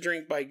forced to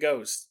drink by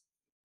ghosts?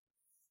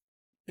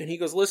 And he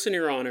goes, listen,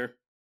 Your Honor,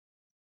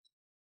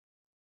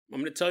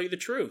 I'm going to tell you the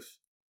truth.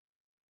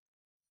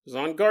 I was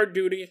on guard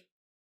duty.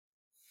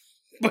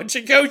 A bunch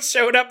of ghosts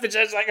showed up. The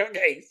judge's like,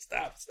 okay,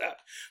 stop.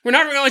 We're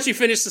not going to let you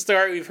finish the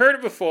story. We've heard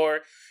it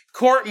before.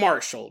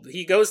 Court-martialed.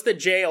 He goes to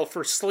jail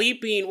for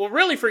sleeping, well,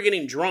 really for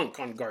getting drunk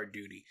on guard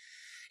duty.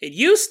 It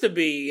used to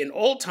be, in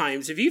old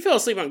times, if you fell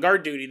asleep on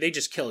guard duty, they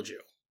just killed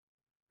you.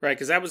 Right?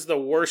 Because that was the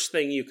worst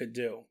thing you could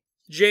do.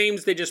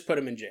 James, they just put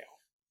him in jail.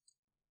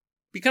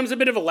 Becomes a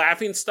bit of a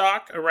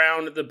laughingstock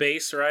around the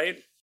base, right?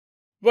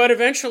 But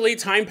eventually,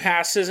 time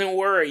passes, and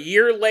we're a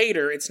year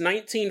later. It's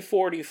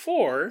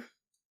 1944.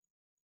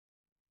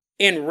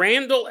 And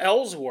Randall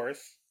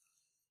Ellsworth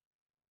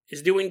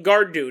is doing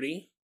guard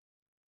duty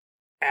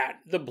at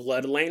the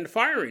Bloodland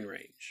firing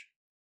range.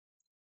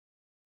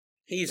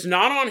 He's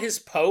not on his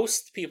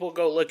post. People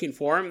go looking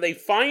for him. They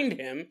find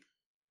him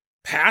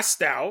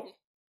passed out,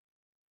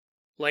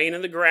 laying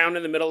in the ground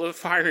in the middle of the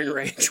firing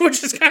range,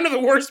 which is kind of the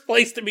worst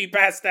place to be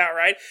passed out,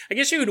 right? I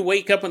guess you would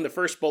wake up when the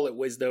first bullet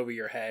whizzed over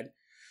your head.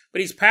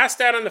 But he's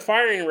passed out on the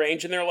firing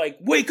range, and they're like,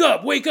 wake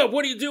up, what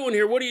are you doing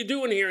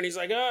here? And he's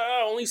like,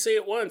 only say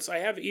it once, I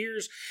have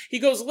ears. He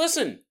goes,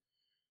 listen,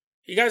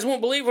 you guys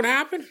won't believe what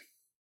happened.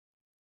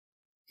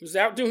 He was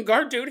out doing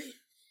guard duty.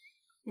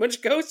 A bunch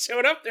of ghosts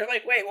showed up. They're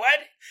like, wait, what?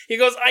 He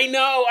goes, I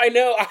know.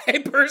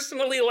 I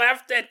personally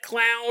laughed at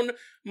Clown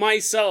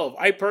myself.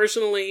 I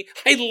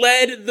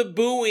led the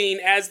booing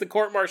as the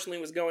court-martialing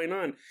was going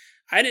on.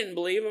 I didn't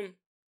believe him.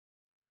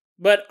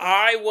 But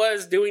I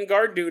was doing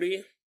guard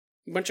duty.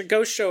 A bunch of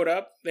ghosts showed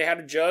up. They had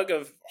a jug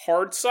of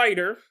hard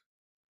cider.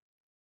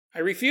 I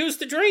refused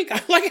to drink.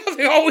 I like how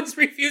they always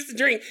refuse to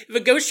drink. If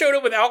a ghost showed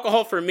up with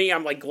alcohol for me,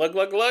 I'm like, glug,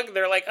 glug, glug.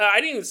 They're like, I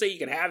didn't even say you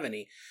could have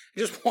any. I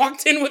just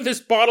walked in with this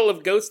bottle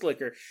of ghost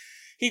liquor.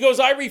 He goes,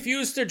 I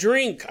refused to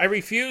drink. I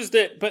refused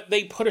it. But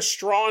they put a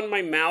straw in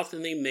my mouth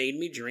and they made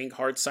me drink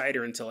hard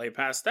cider until I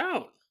passed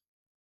out.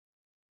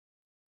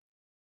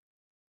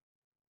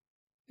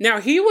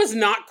 Now, he was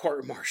not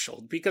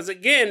court-martialed because,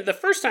 again, the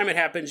first time it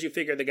happens, you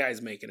figure the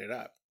guy's making it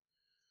up.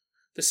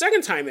 The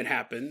second time it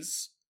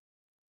happens,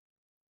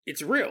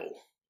 it's real.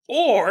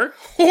 Or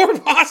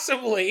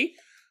possibly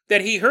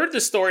that he heard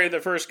the story of the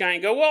first guy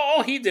and go, well,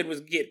 all he did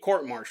was get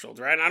court-martialed,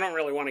 right? And I don't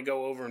really want to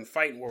go over and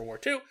fight in World War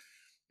II.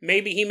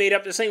 Maybe he made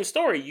up the same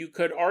story. You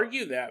could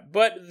argue that.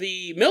 But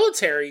the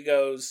military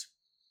goes,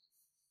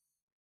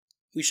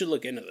 we should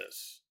look into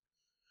this.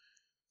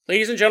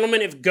 Ladies and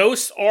gentlemen, if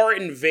ghosts are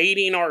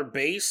invading our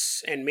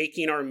base and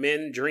making our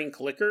men drink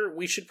liquor,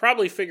 we should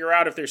probably figure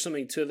out if there's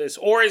something to this.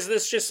 Or is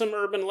this just some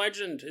urban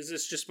legend? Is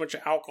this just a bunch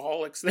of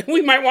alcoholics? Then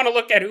we might want to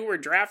look at who we're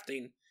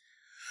drafting.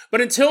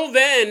 But until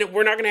then,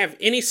 we're not going to have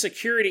any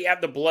security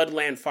at the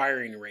Bloodland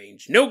firing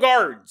range. No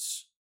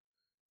guards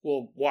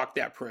will walk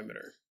that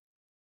perimeter.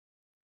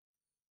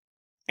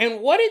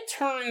 And what it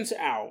turns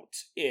out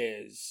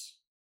is,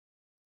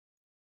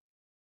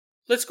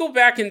 let's go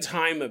back in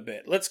time a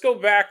bit. Let's go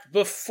back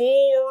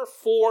before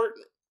Fort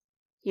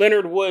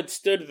Leonard Wood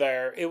stood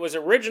there. It was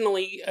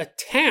originally a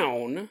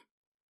town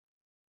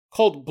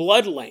called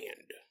Bloodland.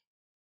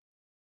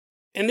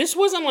 And this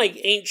wasn't like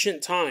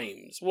ancient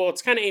times. Well,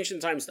 it's kind of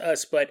ancient times to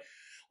us, but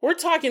we're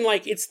talking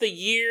like it's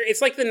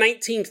like the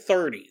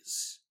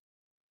 1930s.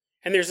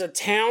 And there's a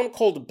town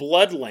called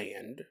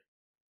Bloodland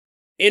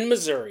in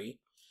Missouri,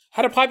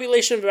 had a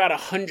population of about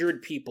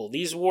 100 people.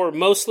 These were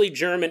mostly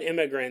German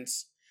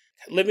immigrants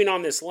living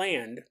on this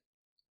land.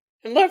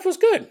 And life was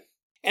good.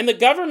 And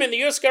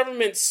the US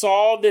government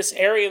saw this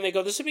area and they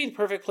go, this would be the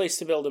perfect place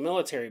to build a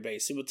military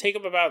base. It would take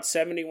up about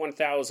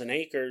 71,000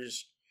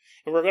 acres.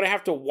 And we're going to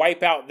have to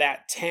wipe out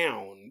that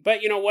town. But,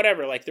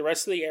 whatever. Like, the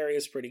rest of the area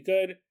is pretty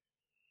good.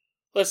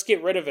 Let's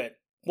get rid of it.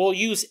 We'll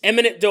use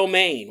eminent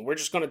domain. We're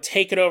just going to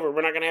take it over.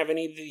 We're not going to have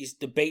any of these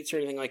debates or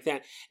anything like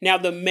that. Now,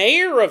 the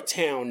mayor of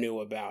town knew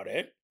about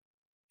it.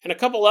 And a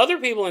couple other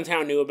people in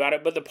town knew about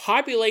it. But the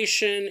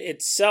population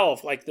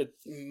itself, like the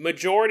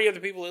majority of the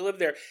people who lived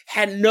there,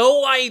 had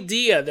no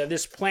idea that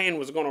this plan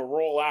was going to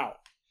roll out.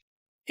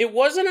 It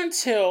wasn't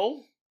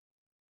until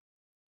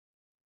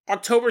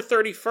October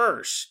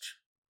 31st,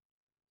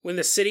 when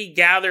the city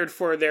gathered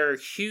for their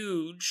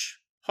huge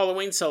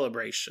Halloween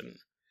celebration.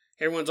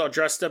 Everyone's all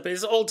dressed up.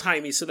 It's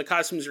old-timey, so the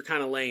costumes are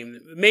kind of lame.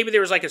 Maybe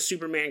there was like a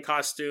Superman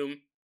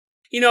costume.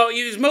 It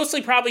was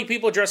mostly probably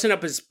people dressing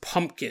up as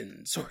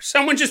pumpkins, or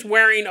someone just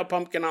wearing a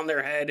pumpkin on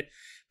their head.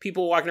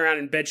 People walking around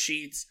in bed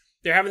sheets.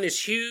 They're having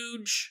this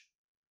huge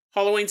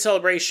Halloween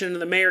celebration,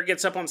 and the mayor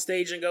gets up on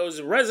stage and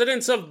goes,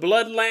 "Residents of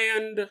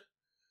Bloodland,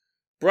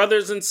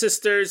 brothers and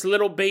sisters,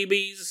 little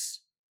babies,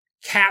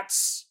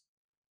 cats,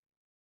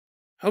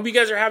 hope you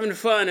guys are having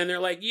fun." And they're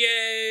like,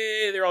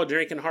 yay! They're all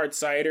drinking hard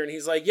cider. And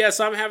he's like,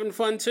 yes, I'm having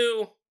fun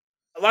too.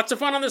 Lots of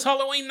fun on this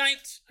Halloween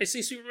night. I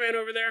see Superman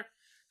over there.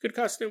 Good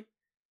costume.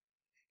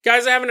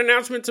 Guys, I have an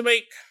announcement to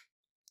make.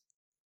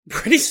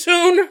 Pretty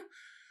soon,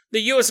 the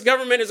U.S.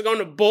 government is going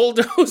to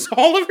bulldoze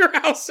all of your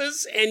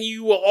houses and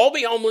you will all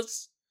be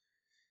homeless.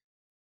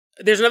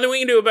 There's nothing we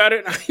can do about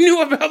it. I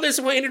knew about this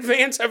way in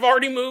advance. I've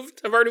already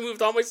moved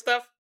all my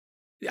stuff.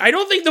 I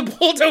don't think the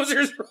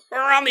bulldozers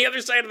are on the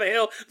other side of the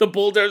hill. The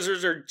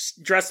bulldozers are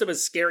dressed up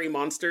as scary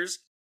monsters.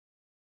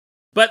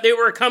 But they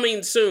were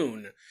coming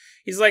soon.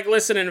 He's like,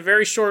 listen, in a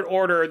very short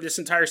order, this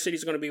entire city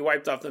is going to be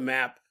wiped off the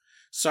map.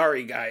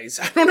 Sorry, guys.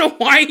 I don't know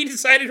why he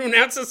decided to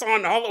announce this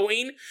on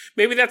Halloween.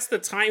 Maybe that's the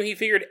time he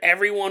figured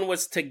everyone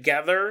was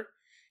together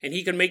and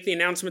he could make the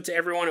announcement to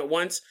everyone at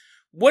once.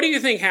 What do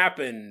you think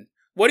happened?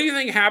 What do you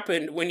think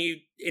happened when you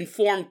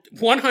informed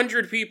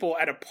 100 people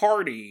at a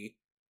party,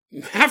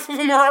 half of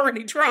them are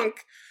already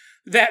drunk,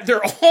 that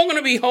they're all going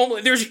to be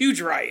homeless? There's a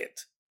huge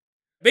riot.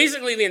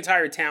 Basically, the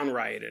entire town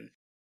rioted.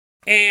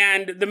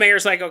 And the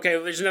mayor's like, okay,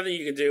 well, there's nothing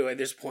you can do at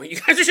this point. You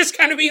guys are just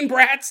kind of being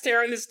brats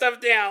tearing this stuff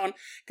down.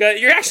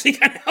 You're actually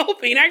kind of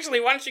helping.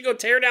 Actually, why don't you go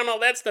tear down all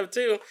that stuff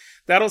too?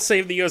 That'll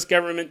save the U.S.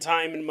 government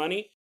time and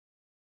money.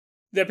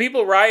 The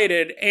people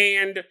rioted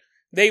and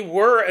they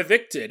were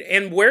evicted.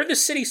 And where the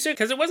city stood,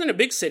 because it wasn't a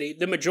big city,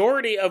 the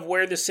majority of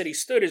where the city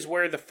stood is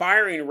where the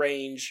firing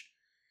range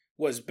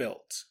was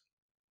built.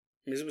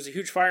 It was a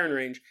huge firing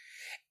range.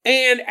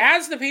 And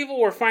as the people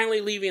were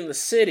finally leaving the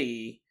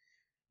city,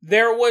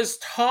 there was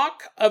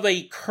talk of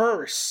a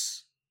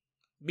curse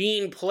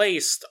being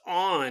placed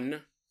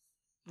on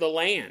the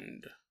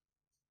land.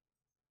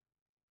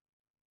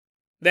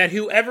 That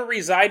whoever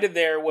resided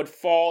there would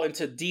fall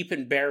into deep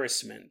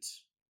embarrassment.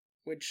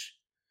 Which,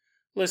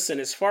 listen,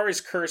 as far as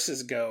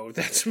curses go,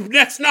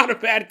 that's not a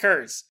bad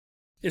curse.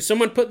 If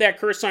someone put that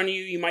curse on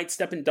you, you might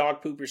step in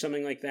dog poop or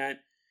something like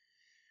that.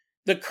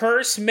 The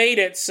curse made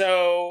it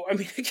so, I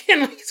mean, again,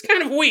 like, it's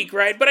kind of weak,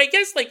 right? But I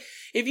guess, like,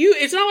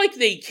 it's not like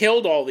they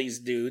killed all these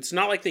dudes. It's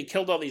not like they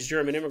killed all these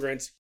German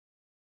immigrants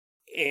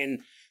and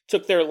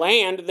took their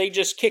land. They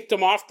just kicked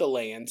them off the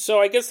land. So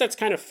I guess that's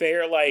kind of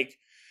fair. Like,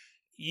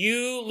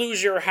 you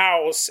lose your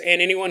house, and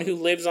anyone who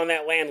lives on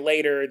that land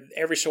later,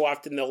 every so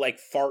often they'll, like,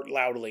 fart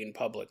loudly in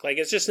public. Like,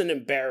 it's just an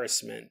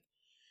embarrassment.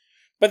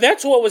 But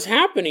that's what was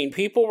happening.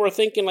 People were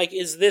thinking, like,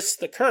 is this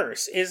the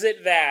curse? Is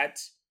it that...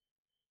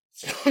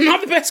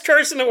 Not the best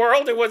curse in the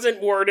world. It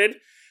wasn't worded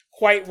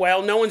quite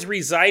well. No one's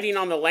residing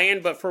on the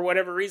land, but for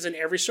whatever reason,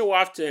 every so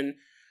often,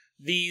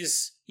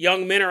 these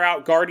young men are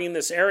out guarding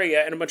this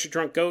area, and a bunch of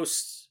drunk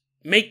ghosts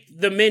make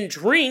the men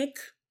drink,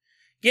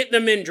 get the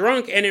men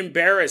drunk, and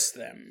embarrass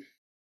them.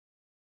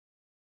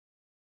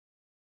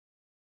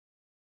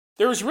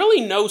 There was really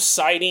no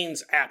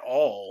sightings at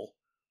all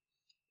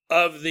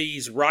of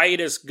these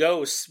riotous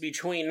ghosts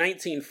between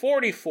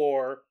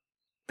 1944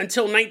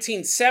 until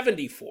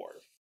 1974.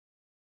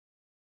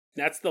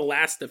 That's the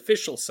last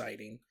official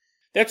sighting.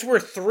 That's where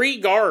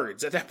 3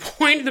 guards, at that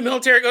point, the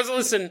military goes,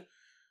 listen,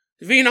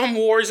 the Vietnam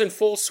War is in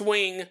full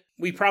swing.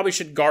 We probably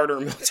should guard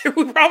our military.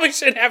 We probably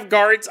should have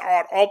guards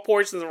on all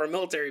portions of our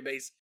military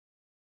base.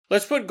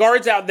 Let's put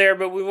guards out there,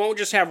 but we won't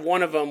just have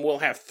one of them. We'll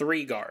have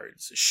 3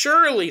 guards.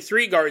 Surely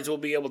 3 guards will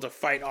be able to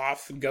fight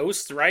off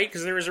ghosts, right?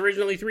 Because there was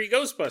originally 3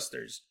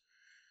 Ghostbusters.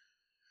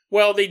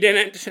 Well, they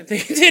didn't.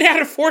 They did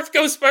add a 4th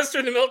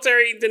Ghostbuster. The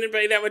military didn't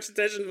pay that much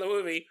attention to the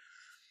movie.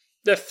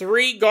 The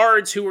 3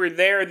 guards who were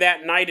there that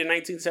night in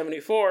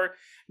 1974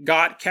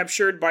 got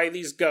captured by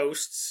these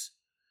ghosts.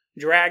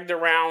 dragged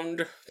around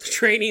the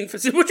training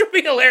facility, which would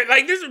be hilarious.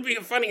 Like, this would be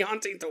a funny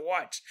haunting to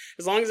watch,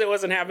 as long as it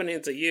wasn't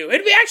happening to you.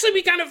 It'd actually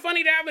be kind of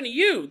funny to happen to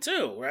you,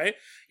 too, right?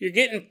 You're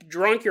getting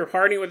drunk, you're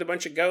partying with a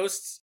bunch of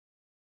ghosts.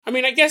 I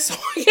mean, I guess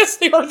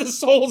they are the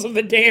souls of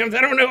the damned.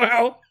 I don't know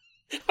how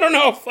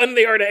fun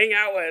they are to hang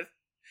out with.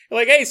 You're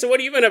like, hey, so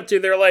what have you been up to?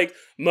 They're like,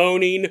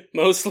 moaning,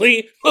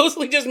 mostly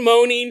just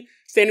moaning,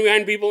 standing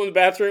behind people in the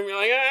bathroom. You're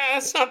like,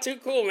 that's not too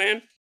cool,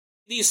 man.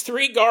 These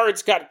 3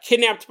 guards got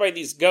kidnapped by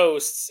these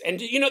ghosts, and,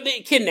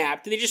 they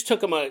kidnapped, they just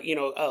took them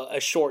a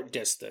short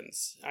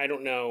distance. I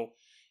don't know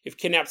if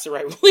kidnap's the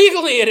right word.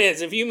 Legally it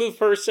is. If you move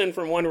person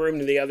from one room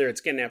to the other,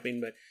 it's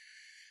kidnapping, but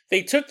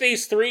they took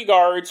these 3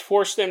 guards,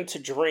 forced them to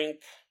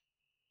drink,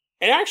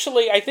 and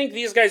actually, I think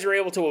these guys were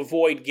able to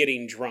avoid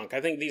getting drunk.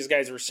 I think these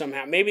guys were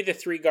somehow, maybe the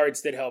 3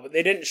 guards did help, but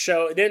it didn't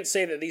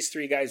say that these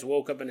 3 guys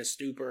woke up in a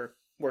stupor,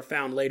 were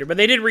found later, but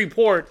they did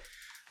report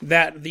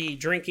that the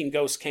drinking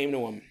ghost came to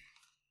them.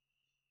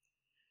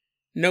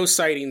 No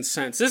sighting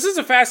since. This is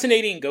a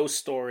fascinating ghost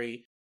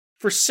story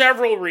for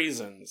several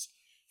reasons.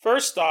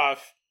 First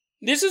off,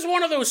 this is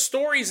one of those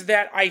stories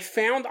that I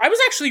found. I was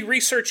actually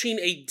researching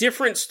a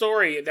different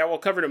story that we'll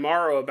cover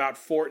tomorrow about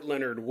Fort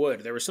Leonard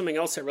Wood. There was something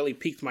else that really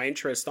piqued my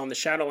interest on the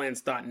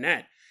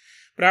Shadowlands.net.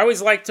 But I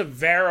always like to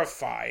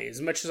verify as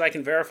much as I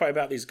can verify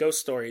about these ghost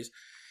stories.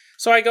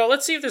 So I go,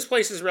 let's see if this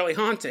place is really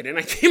haunted. And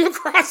I came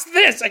across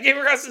this. I came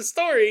across this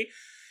story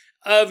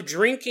of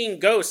drinking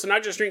ghosts. And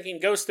not just drinking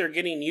ghosts, they're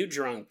getting you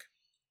drunk.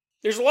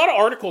 There's a lot of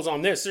articles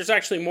on this. There's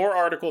actually more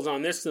articles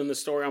on this than the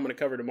story I'm going to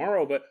cover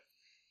tomorrow. But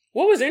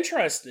what was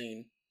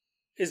interesting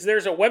is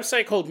there's a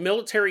website called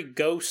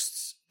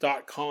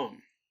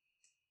militaryghosts.com.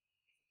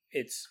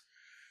 It's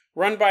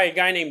run by a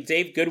guy named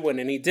Dave Goodwin,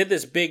 and he did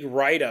this big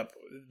write-up,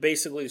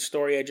 basically the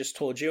story I just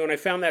told you, and I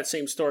found that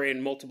same story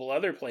in multiple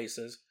other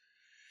places.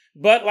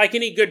 But like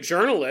any good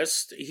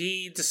journalist,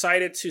 he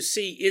decided to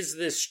see, is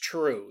this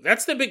true?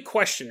 That's the big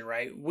question,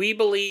 right?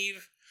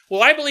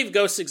 I believe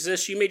ghosts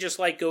exist. You may just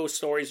like ghost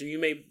stories, or you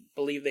may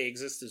believe they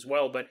exist as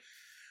well, but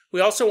we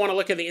also want to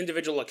look at the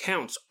individual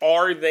accounts.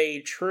 Are they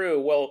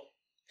true? Well,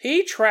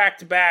 he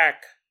tracked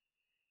back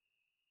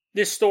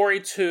this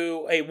story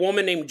to a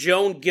woman named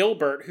Joan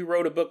Gilbert, who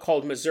wrote a book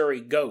called Missouri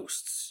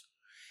Ghosts.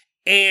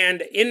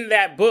 And in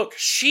that book,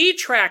 she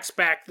tracks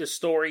back the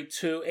story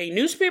to a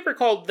newspaper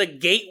called The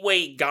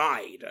Gateway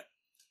Guide,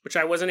 which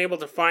I wasn't able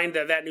to find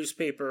that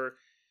newspaper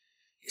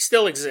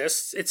still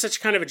exists. It's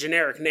such kind of a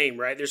generic name,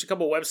 right? There's a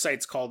couple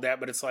websites called that,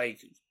 but it's like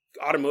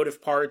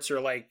automotive parts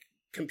or like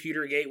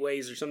computer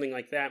gateways or something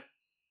like that.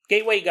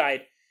 Gateway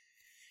Guide.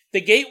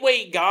 The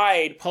Gateway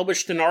Guide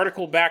published an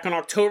article back on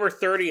October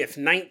 30th,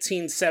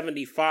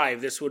 1975.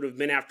 This would have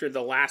been after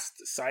the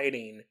last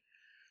sighting.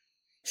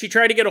 She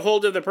tried to get a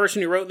hold of the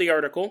person who wrote the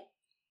article.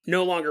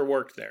 No longer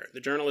worked there.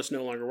 The journalist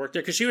no longer worked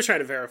there because she was trying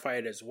to verify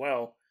it as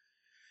well.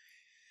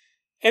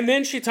 And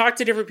then she talked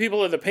to different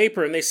people at the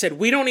paper, and they said,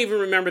 we don't even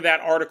remember that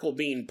article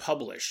being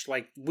published.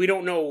 Like, we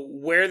don't know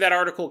where that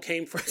article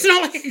came from. It's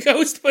not like a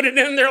ghost put it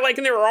in there,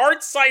 and there were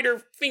art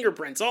cider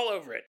fingerprints all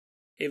over it.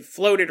 It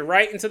floated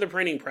right into the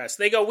printing press.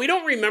 They go, we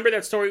don't remember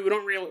that story. We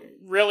don't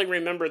really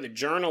remember the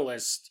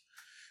journalist.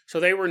 So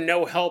they were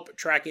no help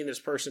tracking this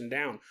person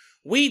down.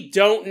 We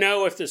don't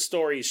know if this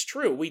story is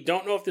true. We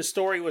don't know if the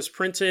story was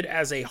printed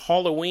as a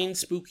Halloween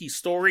spooky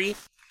story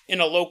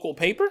in a local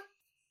paper.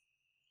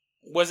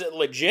 Was it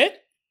legit?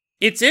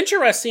 It's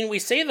interesting, we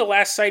say the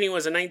last sighting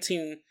was in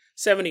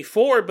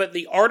 1974, but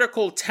the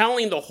article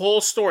telling the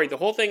whole story, the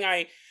whole thing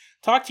I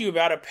talked to you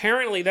about,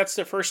 apparently that's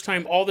the first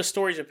time all the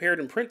stories appeared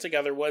in print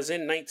together was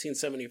in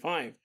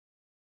 1975.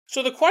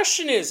 So the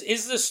question is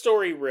this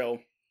story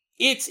real?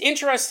 It's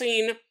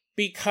interesting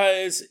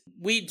because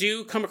we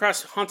do come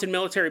across haunted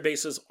military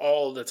bases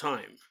all the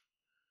time.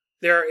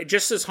 They're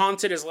just as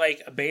haunted as,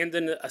 like,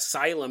 abandoned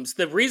asylums.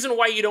 The reason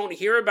why you don't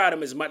hear about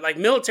them as much, like,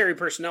 military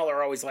personnel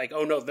are always like,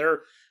 oh no,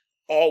 they're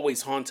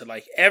always haunted.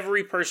 Like,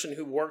 every person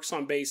who works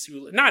on base,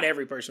 not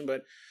every person,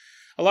 but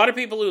a lot of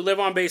people who live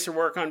on base or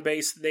work on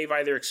base, they've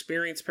either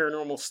experienced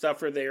paranormal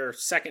stuff or they're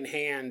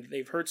secondhand.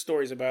 They've heard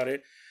stories about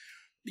it.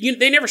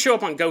 They never show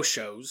up on ghost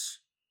shows,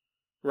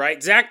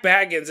 right? Zach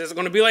Baggins is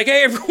going to be like,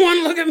 hey,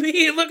 everyone, look at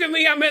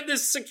me. I'm at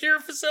this secure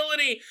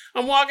facility.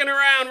 I'm walking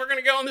around. We're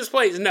going to go in this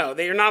place. No,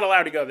 they are not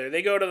allowed to go there.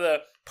 They go to the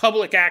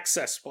public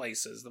access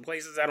places, the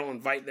places that don't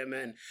invite them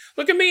in.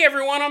 Look at me,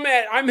 everyone. I'm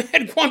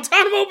at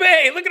Guantanamo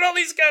Bay. Look at all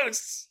these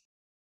ghosts.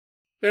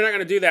 They're not going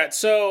to do that.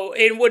 So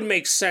it would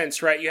make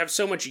sense, right? You have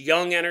so much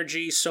young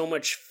energy, so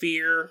much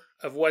fear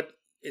of what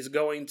is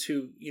going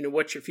to,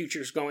 what your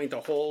future is going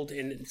to hold.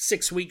 In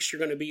 6 weeks, you're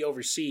going to be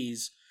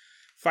overseas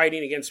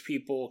fighting against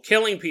people,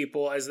 killing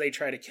people as they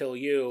try to kill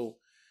you.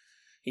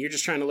 And you're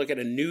just trying to look at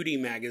a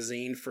nudie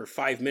magazine for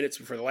 5 minutes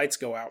before the lights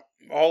go out.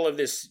 All of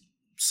this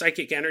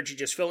psychic energy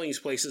just filling these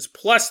places,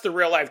 plus the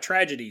real life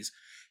tragedies.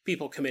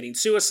 People committing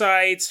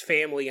suicides,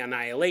 family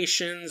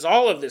annihilations,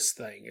 all of this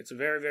thing. It's a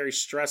very, very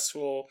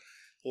stressful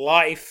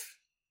life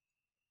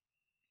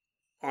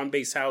on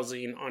base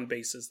housing, on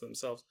bases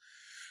themselves.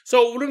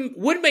 So it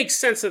would make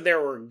sense that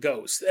there were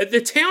ghosts.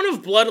 The town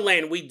of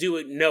Bloodland we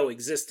do know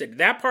existed.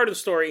 That part of the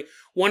story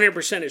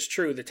 100% is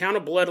true. The town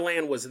of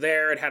Bloodland was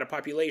there. It had a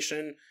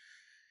population.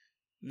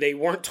 They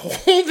weren't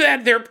told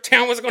that their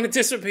town was going to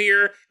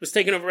disappear. It was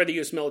taken over by the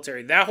U.S.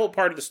 military. That whole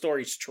part of the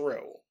story is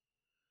true.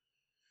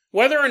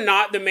 Whether or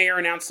not the mayor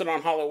announced it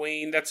on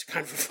Halloween, that's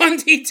kind of a fun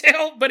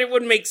detail, but it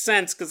would make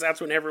sense because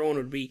that's when everyone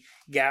would be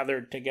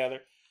gathered together.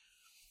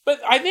 But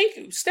I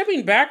think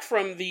stepping back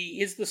from the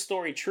is the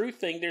story true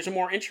thing, there's a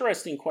more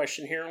interesting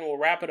question here, and we'll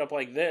wrap it up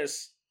like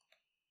this.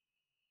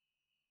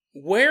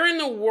 Where in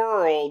the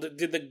world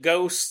did the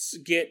ghosts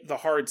get the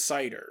hard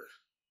cider?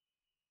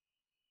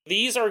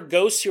 These are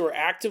ghosts who are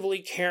actively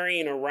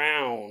carrying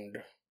around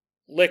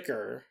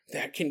liquor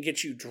that can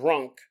get you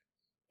drunk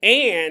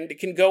and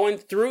can go in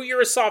through your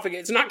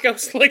esophagus. It's not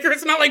ghost liquor.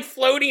 It's not like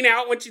floating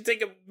out once you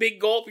take a big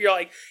gulp. You're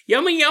like,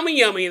 yummy, yummy,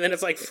 yummy. And then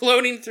it's like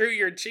floating through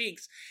your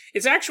cheeks.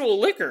 It's actual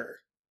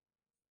liquor.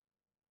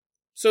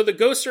 So the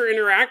ghosts are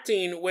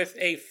interacting with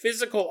a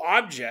physical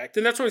object.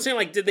 And that's what I'm saying.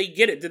 Like, did they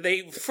get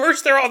it?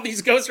 First, all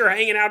these ghosts are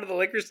hanging out at the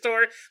liquor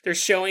store. They're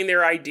showing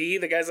their ID.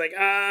 The guy's like,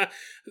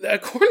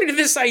 according to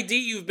this ID,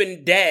 you've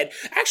been dead.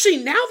 Actually,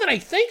 now that I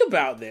think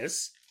about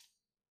this,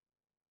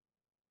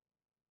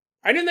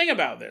 I didn't think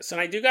about this, and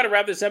I do got to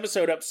wrap this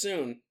episode up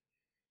soon.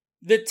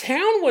 The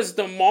town was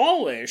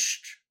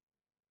demolished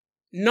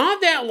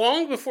not that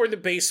long before the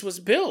base was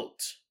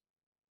built.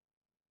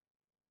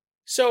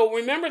 So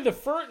remember,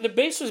 the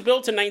base was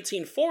built in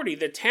 1940.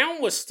 The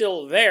town was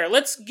still there.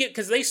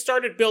 Because they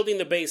started building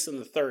the base in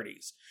the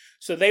 30s.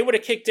 So they would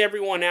have kicked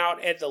everyone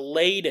out at the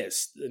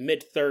latest, the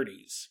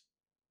mid-30s.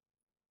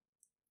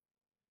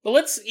 But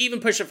let's even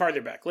push it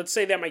farther back. Let's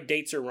say that my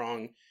dates are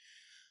wrong.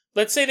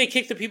 Let's say they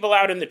kicked the people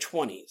out in the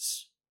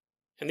 20s.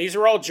 And these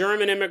are all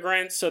German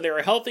immigrants, so they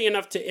were healthy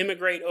enough to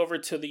immigrate over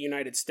to the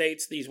United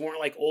States. These weren't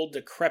like old,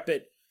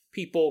 decrepit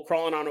people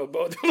crawling on a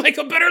boat. They're like,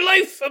 a better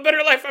life.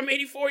 I'm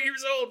 84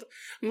 years old.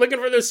 I'm looking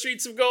for those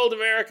streets of gold,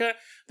 America.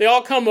 They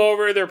all come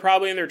over. They're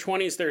probably in their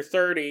 20s, their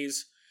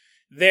 30s.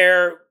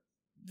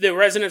 The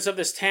residents of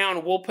this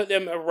town, we'll put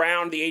them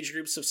around the age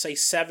groups of, say,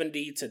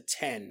 70 to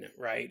 10,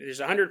 right?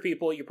 There's 100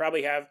 people. You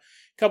probably have a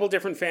couple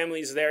different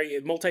families there,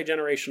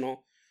 multi-generational.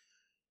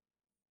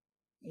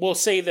 We'll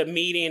say the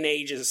median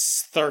age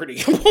is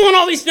 30. I'm pulling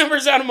all these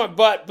numbers out of my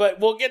butt,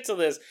 but we'll get to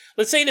this.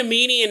 Let's say the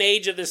median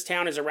age of this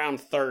town is around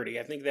 30.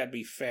 I think that'd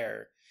be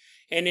fair.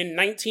 And in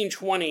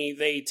 1920,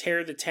 they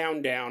tear the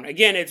town down.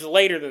 Again, it's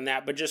later than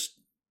that, but just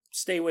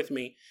stay with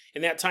me.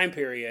 In that time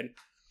period,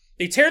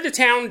 they tear the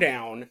town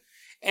down,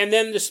 and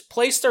then this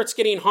place starts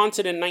getting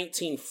haunted in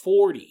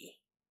 1940.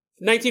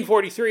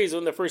 1943 is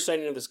when the first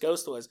sighting of this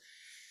ghost was.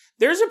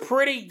 There's a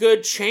pretty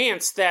good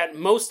chance that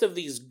most of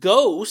these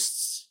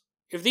ghosts,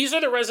 if these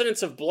are the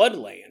residents of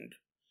Bloodland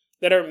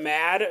that are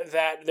mad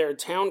that their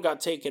town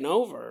got taken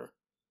over,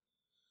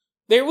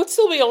 they would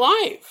still be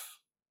alive.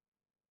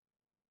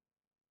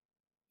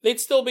 They'd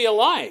still be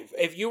alive.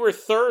 If you were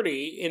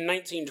 30 in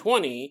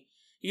 1920,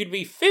 you'd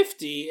be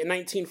 50 in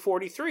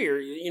 1943,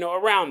 or,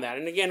 around that.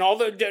 And again,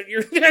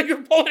 you're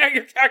pulling out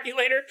your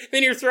calculator,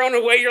 then you're throwing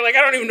away. You're like,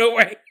 I don't even know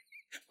why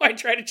I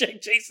try to check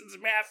Jason's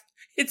math.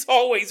 It's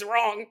always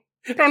wrong.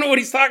 I don't know what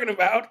he's talking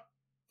about.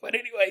 But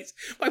anyways,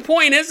 my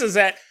point is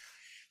that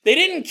they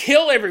didn't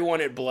kill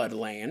everyone at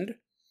Bloodland.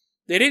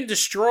 They didn't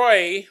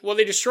destroy,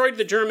 they destroyed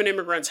the German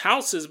immigrants'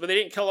 houses, but they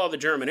didn't kill all the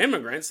German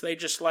immigrants. They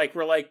just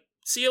were like,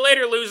 see you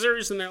later,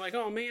 losers. And they're like,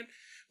 oh man,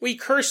 we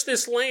cursed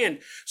this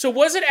land. So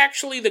was it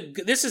actually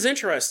this is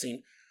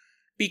interesting,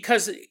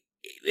 because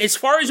as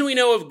far as we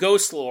know of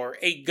ghost lore,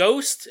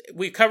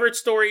 we covered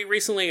story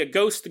recently, a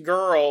ghost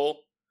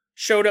girl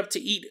showed up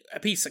to eat a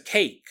piece of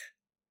cake.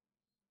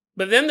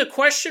 But then the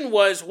question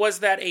was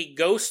that a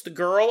ghost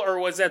girl, or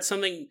was that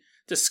something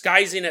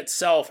disguising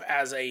itself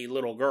as a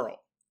little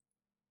girl?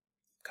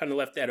 Kind of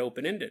left that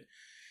open-ended.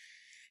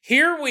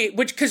 Here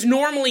because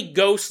normally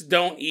ghosts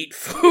don't eat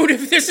food.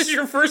 If this is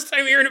your first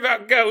time hearing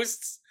about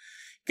ghosts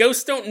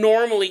don't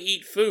normally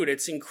eat food.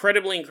 It's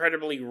incredibly,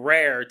 incredibly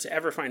rare to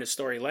ever find a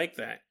story like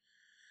that.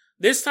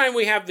 This time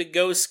we have the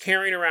ghosts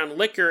carrying around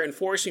liquor and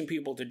forcing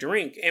people to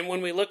drink. And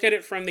when we look at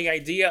it from the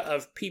idea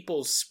of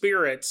people's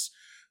spirits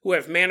who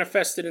have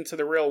manifested into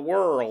the real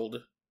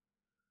world,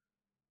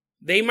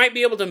 they might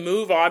be able to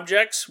move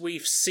objects. We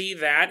see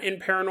that in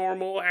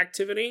Paranormal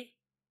Activity.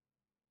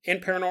 In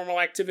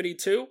Paranormal Activity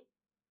 2.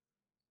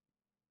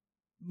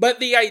 But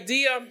the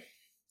idea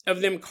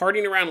of them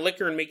carting around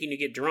liquor and making you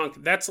get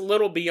drunk, that's a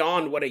little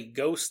beyond what a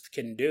ghost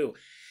can do.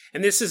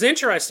 And this is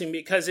interesting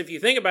because if you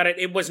think about it,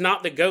 it was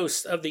not the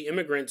ghosts of the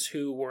immigrants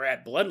who were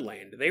at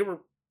Bloodland. They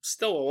were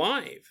still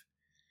alive.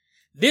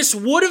 This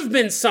would have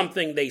been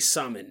something they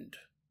summoned.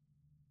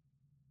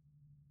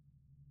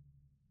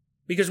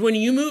 Because when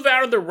you move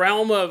out of the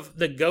realm of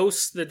the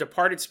ghosts, the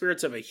departed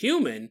spirits of a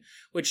human,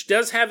 which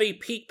does have a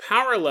peak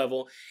power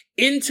level,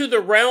 into the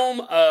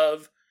realm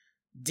of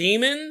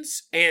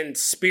demons and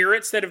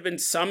spirits that have been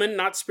summoned,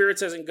 not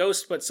spirits as in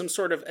ghosts, but some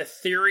sort of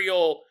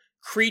ethereal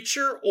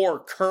creature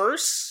or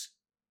curse,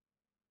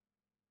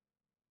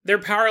 their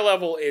power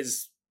level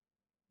is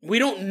We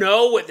don't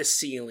know what the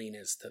ceiling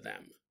is to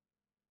them.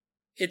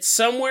 It's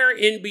somewhere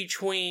in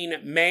between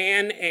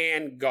man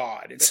and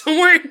God. It's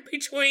somewhere in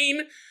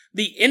between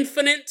the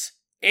infinite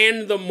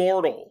and the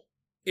mortal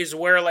is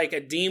where like a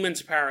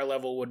demon's power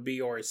level would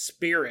be, or a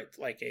spirit,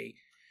 like a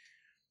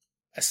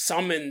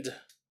summoned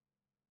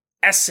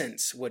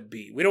essence would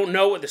be. We don't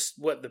know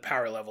what the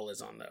power level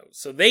is on those.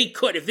 So they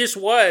could, if this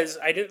was,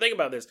 I didn't think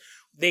about this,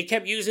 they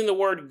kept using the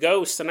word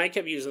ghost, and I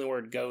kept using the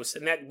word ghost,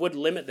 and that would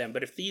limit them.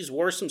 But if these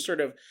were some sort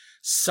of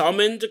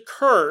summoned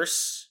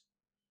curse,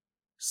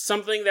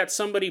 something that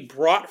somebody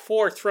brought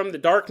forth from the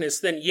darkness,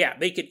 then yeah,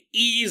 they could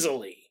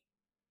easily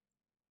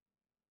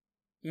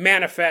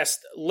manifest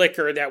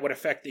liquor that would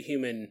affect the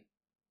human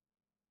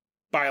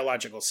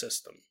biological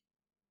system.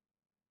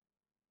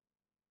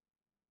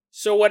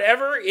 So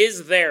whatever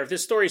is there, if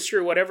this story is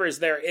true, whatever is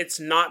there, it's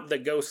not the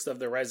ghost of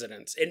the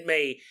residents. It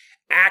may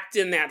act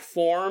in that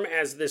form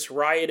as this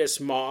riotous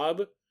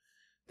mob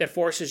that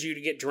forces you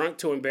to get drunk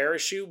to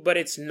embarrass you, but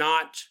it's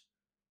not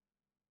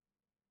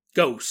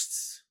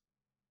ghosts.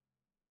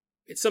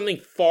 It's something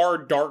far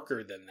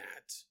darker than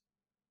that.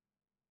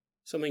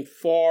 Something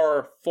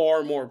far,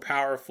 far more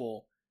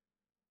powerful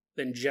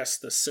than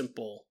just the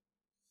simple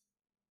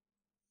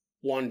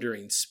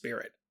wandering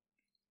spirit.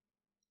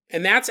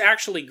 And that's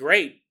actually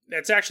great.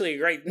 That's actually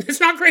great. It's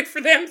not great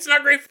for them. It's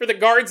not great for the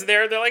guards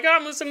there. They're like, oh,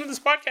 I'm listening to this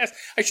podcast.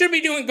 I should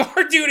be doing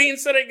guard duty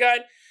instead. I got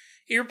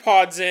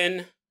earpods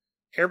in.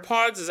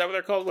 AirPods, is that what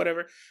they're called?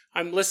 Whatever.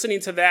 I'm listening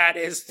to that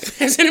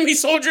as enemy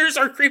soldiers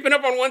are creeping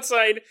up on one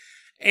side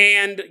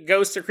and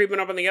ghosts are creeping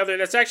up on the other.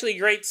 That's actually a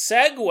great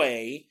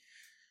segue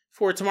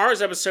for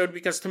tomorrow's episode,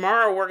 because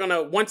tomorrow we're going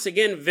to once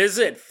again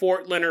visit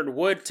Fort Leonard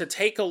Wood to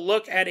take a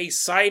look at a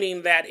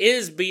sighting that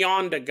is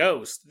beyond a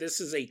ghost. This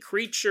is a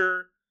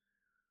creature,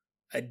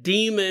 a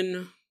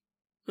demon,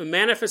 a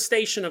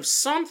manifestation of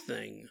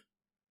something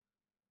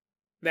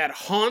that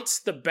haunts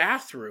the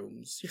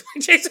bathrooms. You're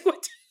like, Jason,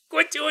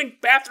 quit doing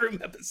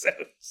bathroom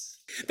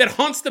episodes. That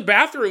haunts the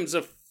bathrooms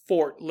of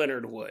Fort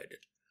Leonard Wood.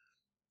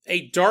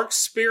 A dark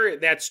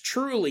spirit that's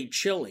truly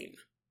chilling.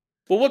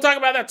 But we'll talk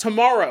about that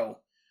tomorrow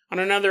on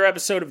another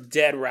episode of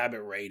Dead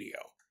Rabbit Radio.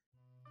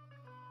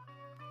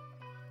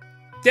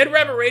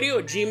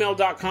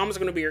 DeadRabbitRadio@gmail.com is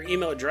going to be your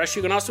email address.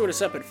 You can also hit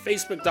us up at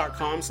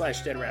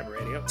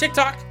Facebook.com/DeadRabbitRadio.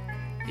 TikTok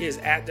is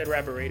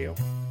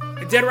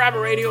 @DeadRabbitRadio. Dead Rabbit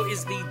Radio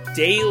is the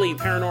daily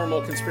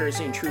paranormal,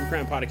 conspiracy, and true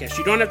crime podcast.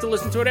 You don't have to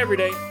listen to it every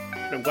day,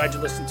 but I'm glad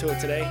you listened to it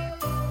today.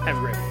 Have a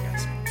great one,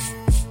 guys.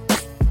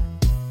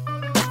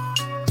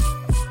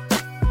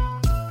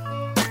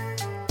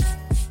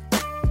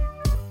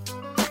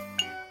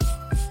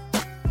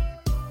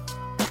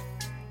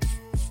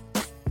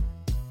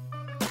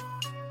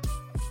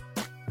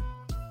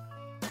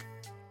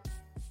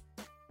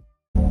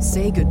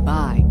 Say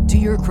goodbye to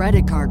your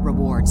credit card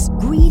rewards.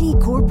 Greedy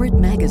corporate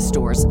mega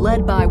stores,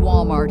 led by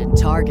Walmart and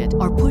Target,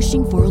 are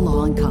pushing for a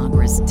law in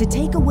Congress to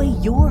take away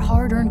your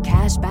hard-earned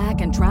cash back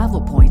and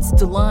travel points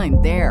to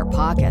line their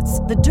pockets.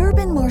 The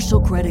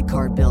Durbin-Marshall credit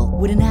card bill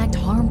would enact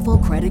harmful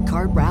credit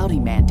card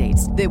routing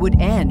mandates that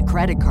would end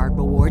credit card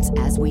rewards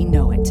as we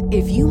know it.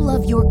 If you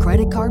love your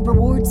credit card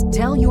rewards,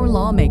 tell your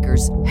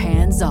lawmakers,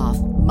 hands off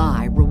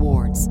my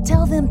rewards.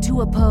 Tell them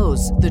to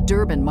oppose the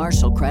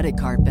Durbin-Marshall credit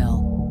card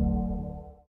bill.